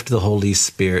the gift of the Holy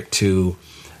Spirit to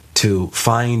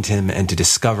find him and to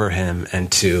discover him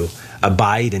and to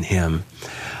abide in him.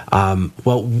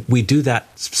 Well, we do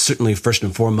that certainly first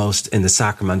and foremost in the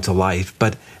sacramental life,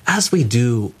 but as we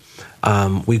do,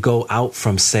 we go out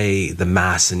from, say, the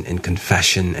Mass and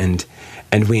confession, and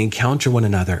we encounter one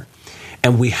another,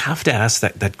 and we have to ask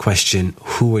that question,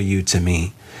 who are you to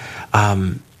me?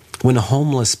 When a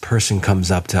homeless person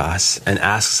comes up to us and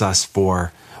asks us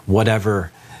for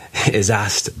whatever is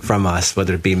asked from us,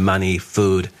 whether it be money,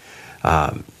 food,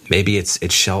 maybe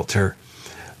it's shelter,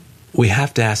 we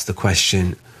have to ask the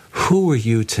question, who are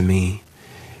you to me?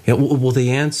 Well,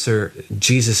 the answer,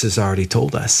 Jesus has already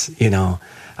told us,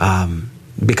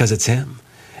 because it's him.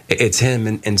 It's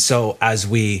him. And so as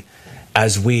we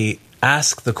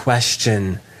ask the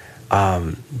question,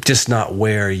 just not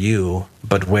where are you,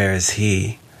 but where is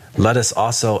he? Let us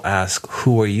also ask,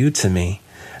 who are you to me?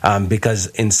 Because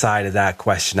inside of that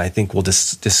question, I think we'll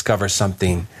discover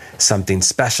something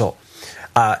special.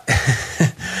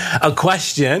 A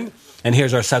question, and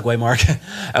here's our segue, Mark,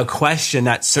 a question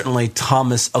that certainly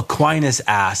Thomas Aquinas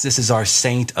asked. This is our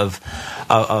saint of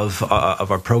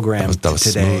our program that was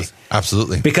today. Smooth.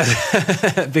 Absolutely.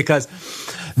 Because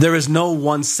there is no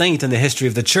one saint in the history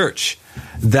of the church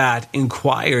that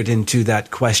inquired into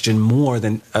that question more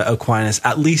than Aquinas,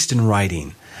 at least in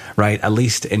writing, right? At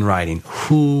least in writing.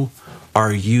 Who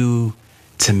are you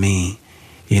to me?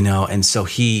 And so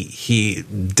he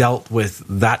dealt with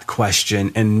that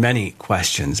question and many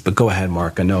questions. But go ahead,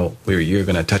 Mark. I know you're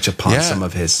going to touch upon some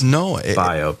of his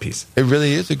bio piece. It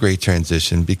really is a great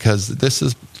transition, because this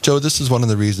is one of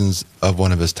the reasons of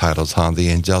one of his titles,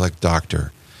 the Angelic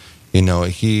Doctor.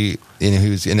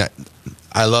 Who's in that.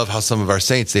 I love how some of our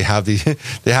saints, they have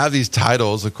these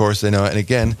titles, of course, and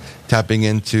again, tapping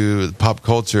into pop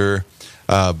culture,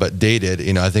 but dated.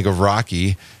 I think of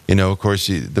Rocky. Of course,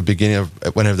 the beginning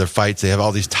of one of their fights, they have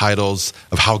all these titles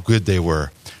of how good they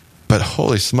were. But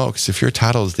holy smokes, if your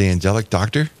title is the Angelic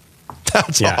Doctor,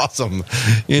 that's awesome.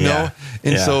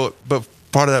 So, but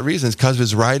part of that reason is because of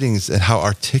his writings and how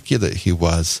articulate he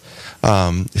was,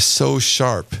 so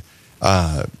sharp.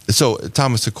 So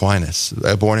Thomas Aquinas,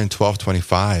 born in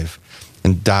 1225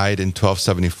 and died in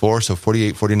 1274, so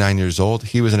 49 years old.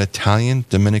 He was an Italian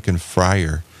Dominican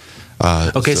friar.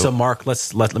 So Mark,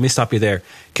 let me stop you there.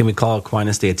 Can we call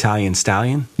Aquinas the Italian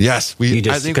stallion? Yes,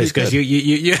 because you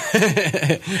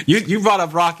brought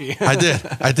up Rocky. I did,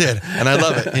 and I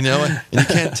love it. And you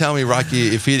can't tell me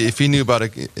Rocky, if he knew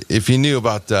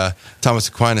about Thomas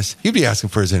Aquinas, he'd be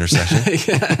asking for his intercession.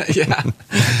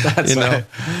 That's right.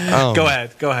 Go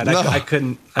ahead. No,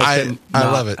 I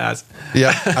love it. Ask.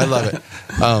 Yeah, I love it.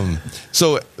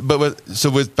 So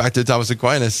back to Thomas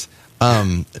Aquinas.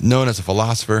 Known as a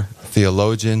philosopher,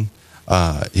 theologian,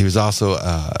 he was also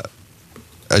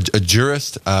a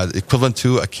jurist, equivalent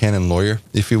to a canon lawyer,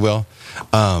 if you will.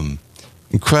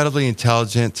 Incredibly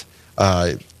intelligent.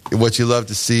 What you love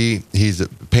to see, he's a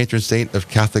patron saint of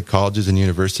Catholic colleges and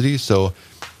universities. So,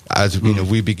 as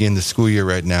we begin the school year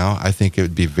right now, I think it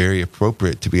would be very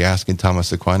appropriate to be asking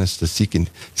Thomas Aquinas to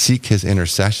seek his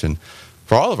intercession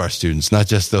for all of our students, not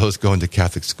just those going to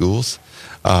Catholic schools.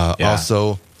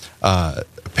 Also,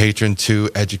 patron to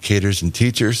educators and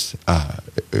teachers,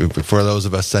 for those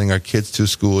of us sending our kids to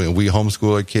school, and we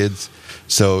homeschool our kids.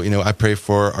 So, I pray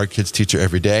for our kids' teacher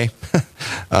every day.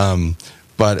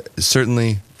 But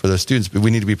certainly for the students,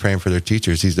 we need to be praying for their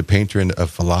teachers. He's the patron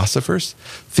of philosophers,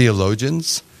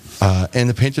 theologians, and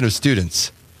the patron of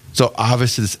students. So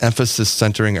obviously this emphasis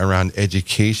centering around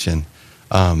education.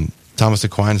 Thomas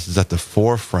Aquinas is at the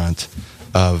forefront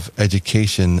of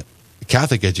education,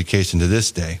 Catholic education to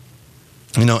this day.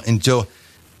 And Joe,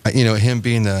 him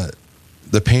being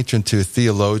the patron to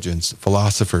theologians,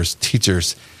 philosophers,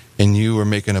 teachers, and you were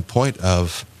making a point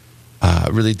of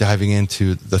really diving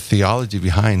into the theology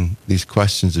behind these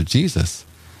questions of Jesus.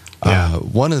 Yeah.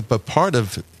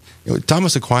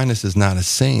 Thomas Aquinas is not a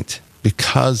saint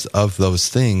because of those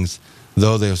things,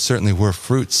 though they certainly were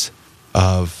fruits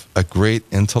of a great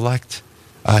intellect.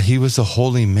 He was a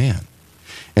holy man.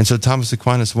 And so Thomas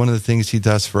Aquinas, one of the things he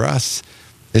does for us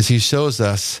is he shows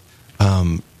us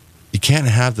you can't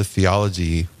have the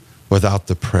theology without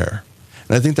the prayer.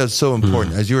 And I think that's so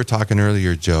important. As you were talking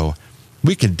earlier, Joe,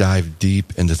 we could dive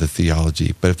deep into the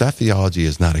theology, but if that theology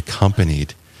is not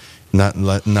accompanied, not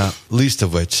least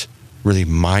of which really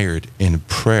mired in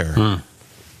prayer,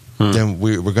 then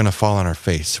we're going to fall on our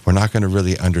face. We're not going to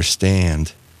really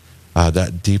understand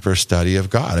that deeper study of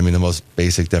God. I mean, the most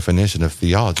basic definition of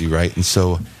theology, right? And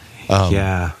so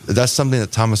that's something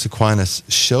that Thomas Aquinas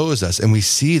shows us, and we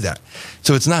see that.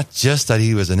 So it's not just that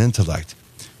he was an intellect,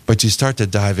 but you start to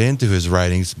dive into his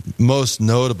writings. Most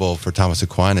notable for Thomas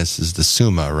Aquinas is the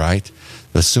Summa, right?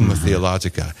 The Summa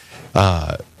Theologica.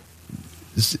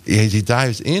 As he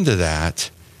dives into that,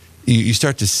 you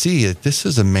start to see that this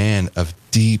is a man of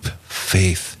deep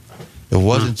faith. It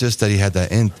wasn't just that he had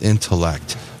that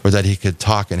intellect or that he could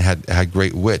talk and had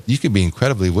great wit. You could be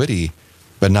incredibly witty,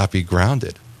 but not be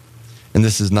grounded. And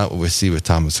this is not what we see with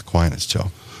Thomas Aquinas,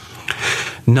 Joe.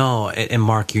 No, and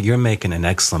Mark, you're making an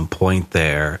excellent point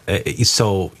there.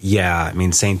 So,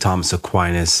 St. Thomas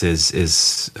Aquinas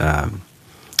is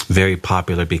very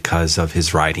popular because of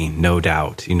his writing, no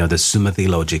doubt. The Summa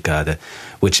Theologica,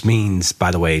 which means,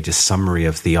 by the way, just summary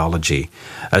of theology,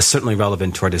 certainly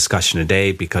relevant to our discussion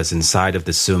today because inside of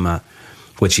the Summa,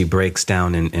 which he breaks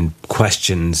down in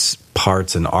questions,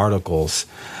 parts, and articles,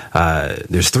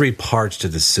 there's 3 parts to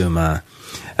the Summa.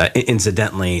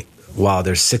 Incidentally, while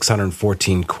there's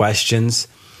 614 questions,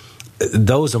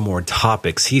 those are more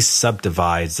topics. He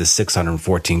subdivides the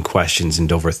 614 questions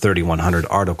into over 3,100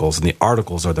 articles, and the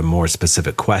articles are the more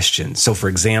specific questions. So, for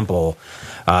example,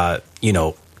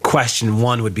 question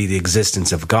 1 would be the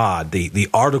existence of God. The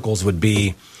articles would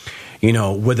be,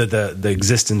 whether the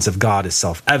existence of God is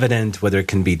self-evident, whether it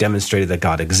can be demonstrated that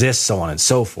God exists, so on and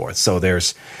so forth. So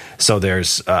there's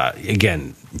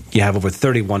again, you have over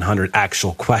 3,100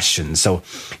 actual questions. So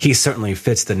he certainly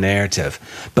fits the narrative.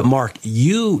 But Mark,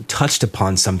 you touched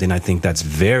upon something I think that's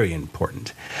very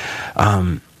important.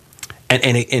 And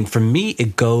for me,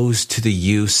 it goes to the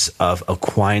use of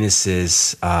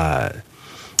Aquinas's,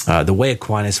 the way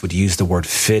Aquinas would use the word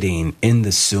fitting in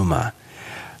the Summa.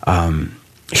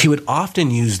 He would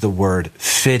often use the word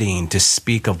fitting to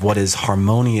speak of what is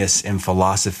harmonious in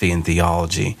philosophy and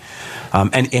theology.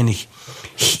 And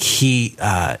he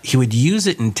would use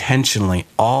it intentionally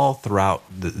all throughout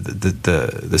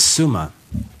the Summa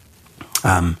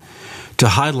to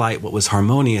highlight what was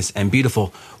harmonious and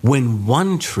beautiful when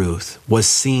one truth was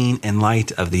seen in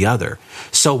light of the other.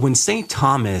 So when St.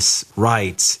 Thomas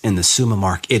writes in the Summa,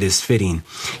 Mark, it is fitting,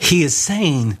 he is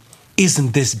saying,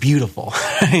 isn't this beautiful?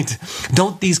 Right?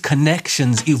 Don't these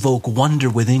connections evoke wonder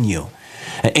within you?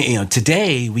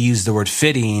 Today we use the word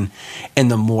fitting in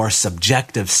the more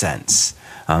subjective sense.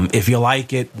 If you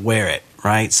like it, wear it,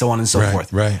 right? So on and so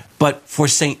forth. Right. But for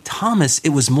St. Thomas, it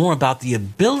was more about the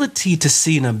ability to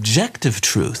see an objective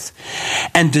truth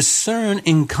and discern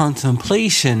in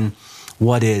contemplation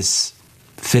what is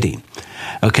fitting.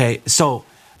 Okay, so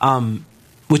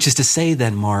which is to say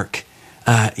then, Mark,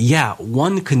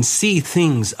 one can see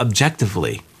things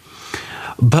objectively.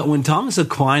 But when Thomas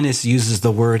Aquinas uses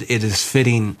the word, it is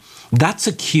fitting, that's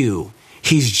a cue.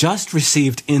 He's just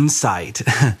received insight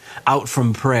out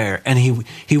from prayer, and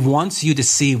he wants you to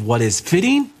see what is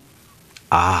fitting.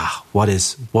 What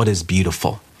is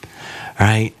beautiful,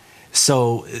 right?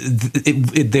 So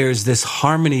there's this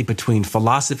harmony between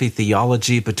philosophy,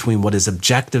 theology, between what is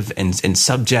objective and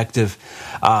subjective,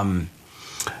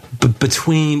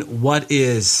 between what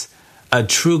is a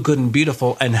true, good, and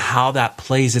beautiful, and how that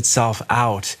plays itself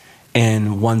out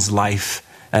in one's life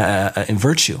in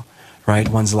virtue, right?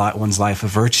 One's life of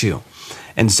virtue.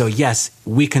 And so, yes,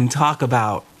 we can talk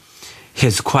about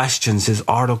his questions, his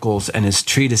articles, and his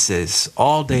treatises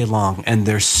all day long, and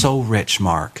they're so rich,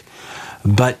 Mark.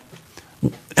 But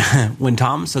when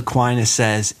Thomas Aquinas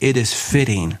says it is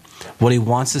fitting, what he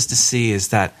wants us to see is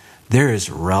that there is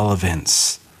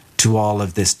relevance to all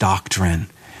of this doctrine,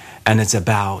 and it's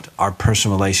about our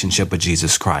personal relationship with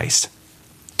Jesus Christ.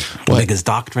 Because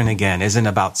doctrine, again, isn't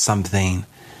about something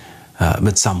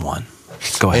but someone.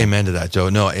 Go ahead. Amen to that, Joe.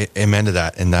 No, amen to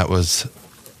that. And that was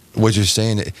what you're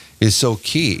saying is so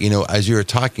key. You know, as you were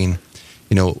talking,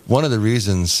 you know, one of the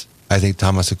reasons I think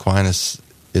Thomas Aquinas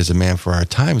is a man for our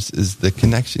times is the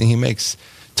connection he makes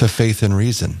to faith and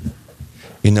reason.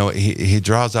 You know, he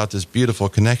draws out this beautiful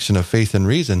connection of faith and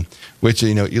reason, which,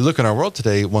 you know, you look in our world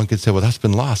today, one could say, well, that's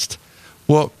been lost.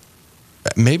 Well,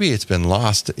 maybe it's been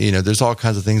lost. You know, there's all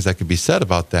kinds of things that could be said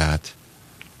about that.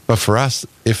 But for us,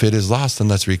 if it is lost, then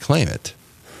let's reclaim it.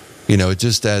 You know,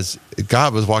 just as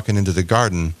God was walking into the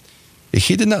garden,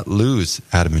 he did not lose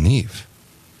Adam and Eve.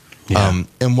 Yeah.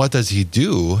 And what does he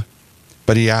do?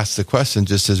 But he asked the question,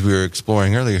 just as we were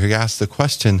exploring earlier, he asked the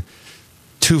question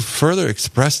to further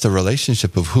express the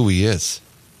relationship of who he is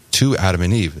to Adam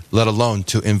and Eve, let alone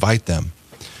to invite them.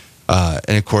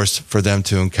 And of course, for them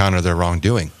to encounter their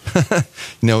wrongdoing. You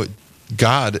know,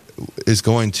 God is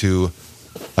going to,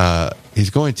 he's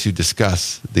going to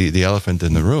discuss the elephant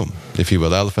in the room, if you will,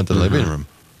 the elephant in the living room.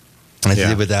 As he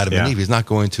did with Adam and Eve, he's not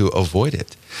going to avoid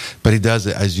it. But he does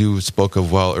it, as you spoke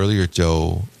of well earlier,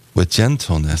 Joe, with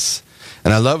gentleness.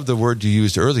 And I love the word you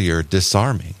used earlier,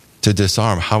 disarming, to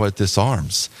disarm, how it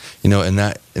disarms. You know, in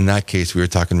that case, we were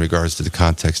talking in regards to the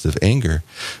context of anger.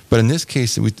 But in this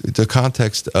case, the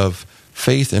context of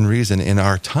faith and reason in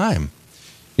our time,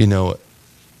 you know,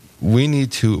 we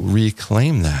need to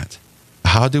reclaim that.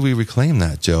 How do we reclaim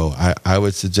that, Joe? I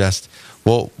would suggest,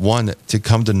 well, one, to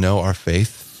come to know our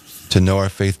faith, to know our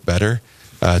faith better,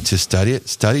 to study it.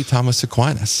 Study Thomas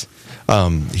Aquinas.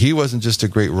 He wasn't just a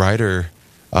great writer,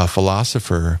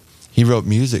 philosopher. He wrote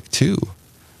music too.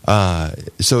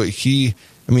 So you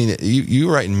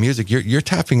writing music, you're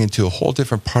tapping into a whole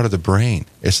different part of the brain.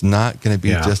 It's not going to be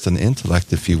just an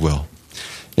intellect, if you will.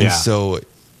 And so,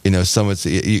 you know, some would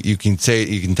say, you can say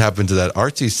you can tap into that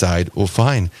artsy side. Well,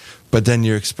 fine, but then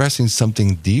you're expressing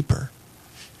something deeper.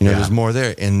 You know, there's more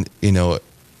there. And you know,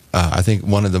 I think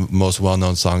one of the most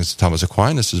well-known songs Thomas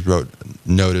Aquinas has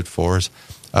noted for is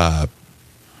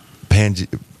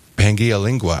Pangaea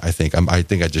Lingua, I think. I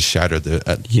think I just shattered the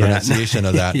pronunciation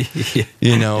of that.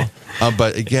 You know,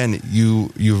 but again,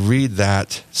 you read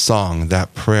that song,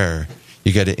 that prayer,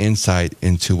 you get an insight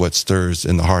into what stirs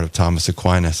in the heart of Thomas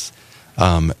Aquinas,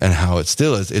 and how it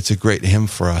still is. It's a great hymn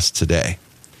for us today,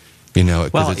 you know,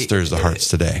 because it stirs the hearts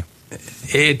today.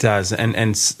 It does,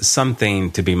 and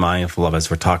something to be mindful of as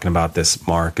we're talking about this,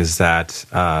 Mark, is that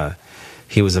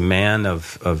he was a man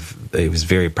he was a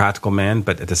very practical man,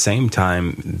 but at the same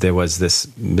time, there was this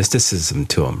mysticism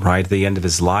to him, right? At the end of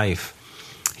his life,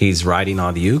 he's writing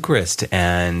on the Eucharist,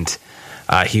 and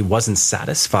he wasn't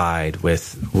satisfied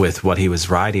with what he was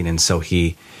writing, and so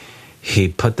he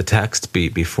put the text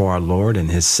before our Lord in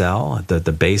his cell, at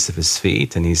the base of his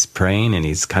feet, and he's praying, and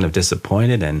he's kind of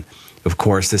disappointed, and of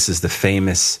course, this is the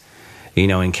famous, you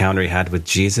know, encounter he had with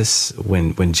Jesus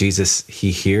when Jesus, he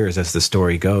hears, as the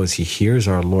story goes, he hears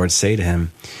our Lord say to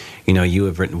him, you know, you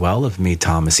have written well of me,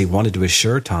 Thomas. He wanted to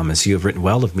assure Thomas, you have written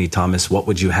well of me, Thomas. What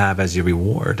would you have as your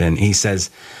reward? And he says,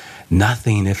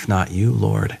 nothing if not you,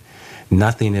 Lord.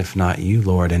 Nothing if not you,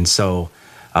 Lord. And so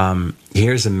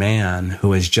here's a man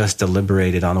who has just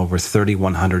deliberated on over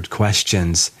 3,100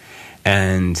 questions,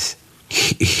 and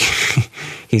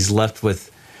he's left with,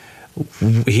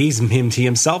 he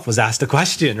himself was asked a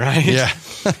question, right? Yeah.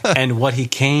 And what he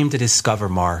came to discover,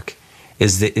 Mark,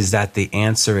 is that the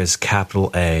answer is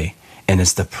capital A, and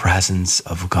it's the presence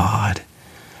of God.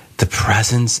 The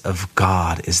presence of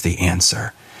God is the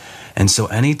answer. And so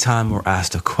anytime we're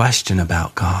asked a question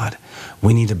about God,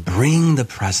 we need to bring the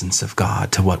presence of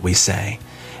God to what we say.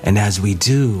 And as we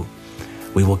do,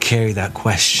 we will carry that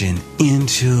question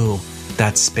into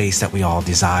that space that we all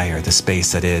desire, the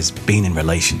space that is being in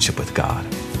relationship with God.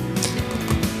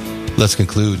 Let's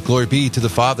conclude. Glory be to the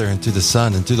Father, and to the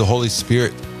Son, and to the Holy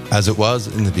Spirit, as it was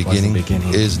in the beginning,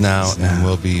 is now, and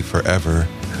will be forever.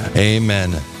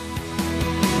 Amen.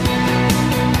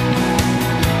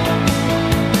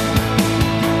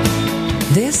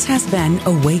 This has been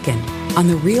Awaken on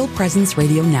the Real Presence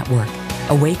Radio Network.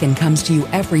 Awaken comes to you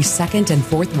every second and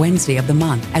fourth Wednesday of the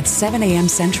month at 7 a.m.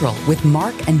 Central with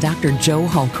Mark and Dr. Joe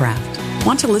Hollcraft.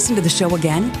 Want to listen to the show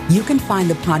again? You can find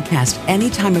the podcast any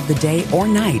time of the day or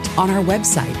night on our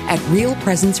website at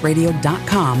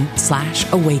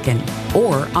realpresenceradio.com/awaken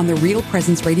or on the Real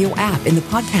Presence Radio app in the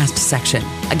podcast section.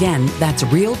 Again, that's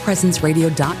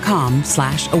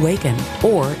realpresenceradio.com/awaken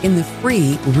or in the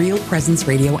free Real Presence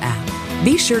Radio app.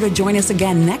 Be sure to join us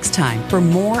again next time for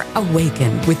more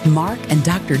Awaken with Mark and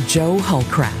Dr. Joe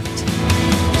Hollcraft.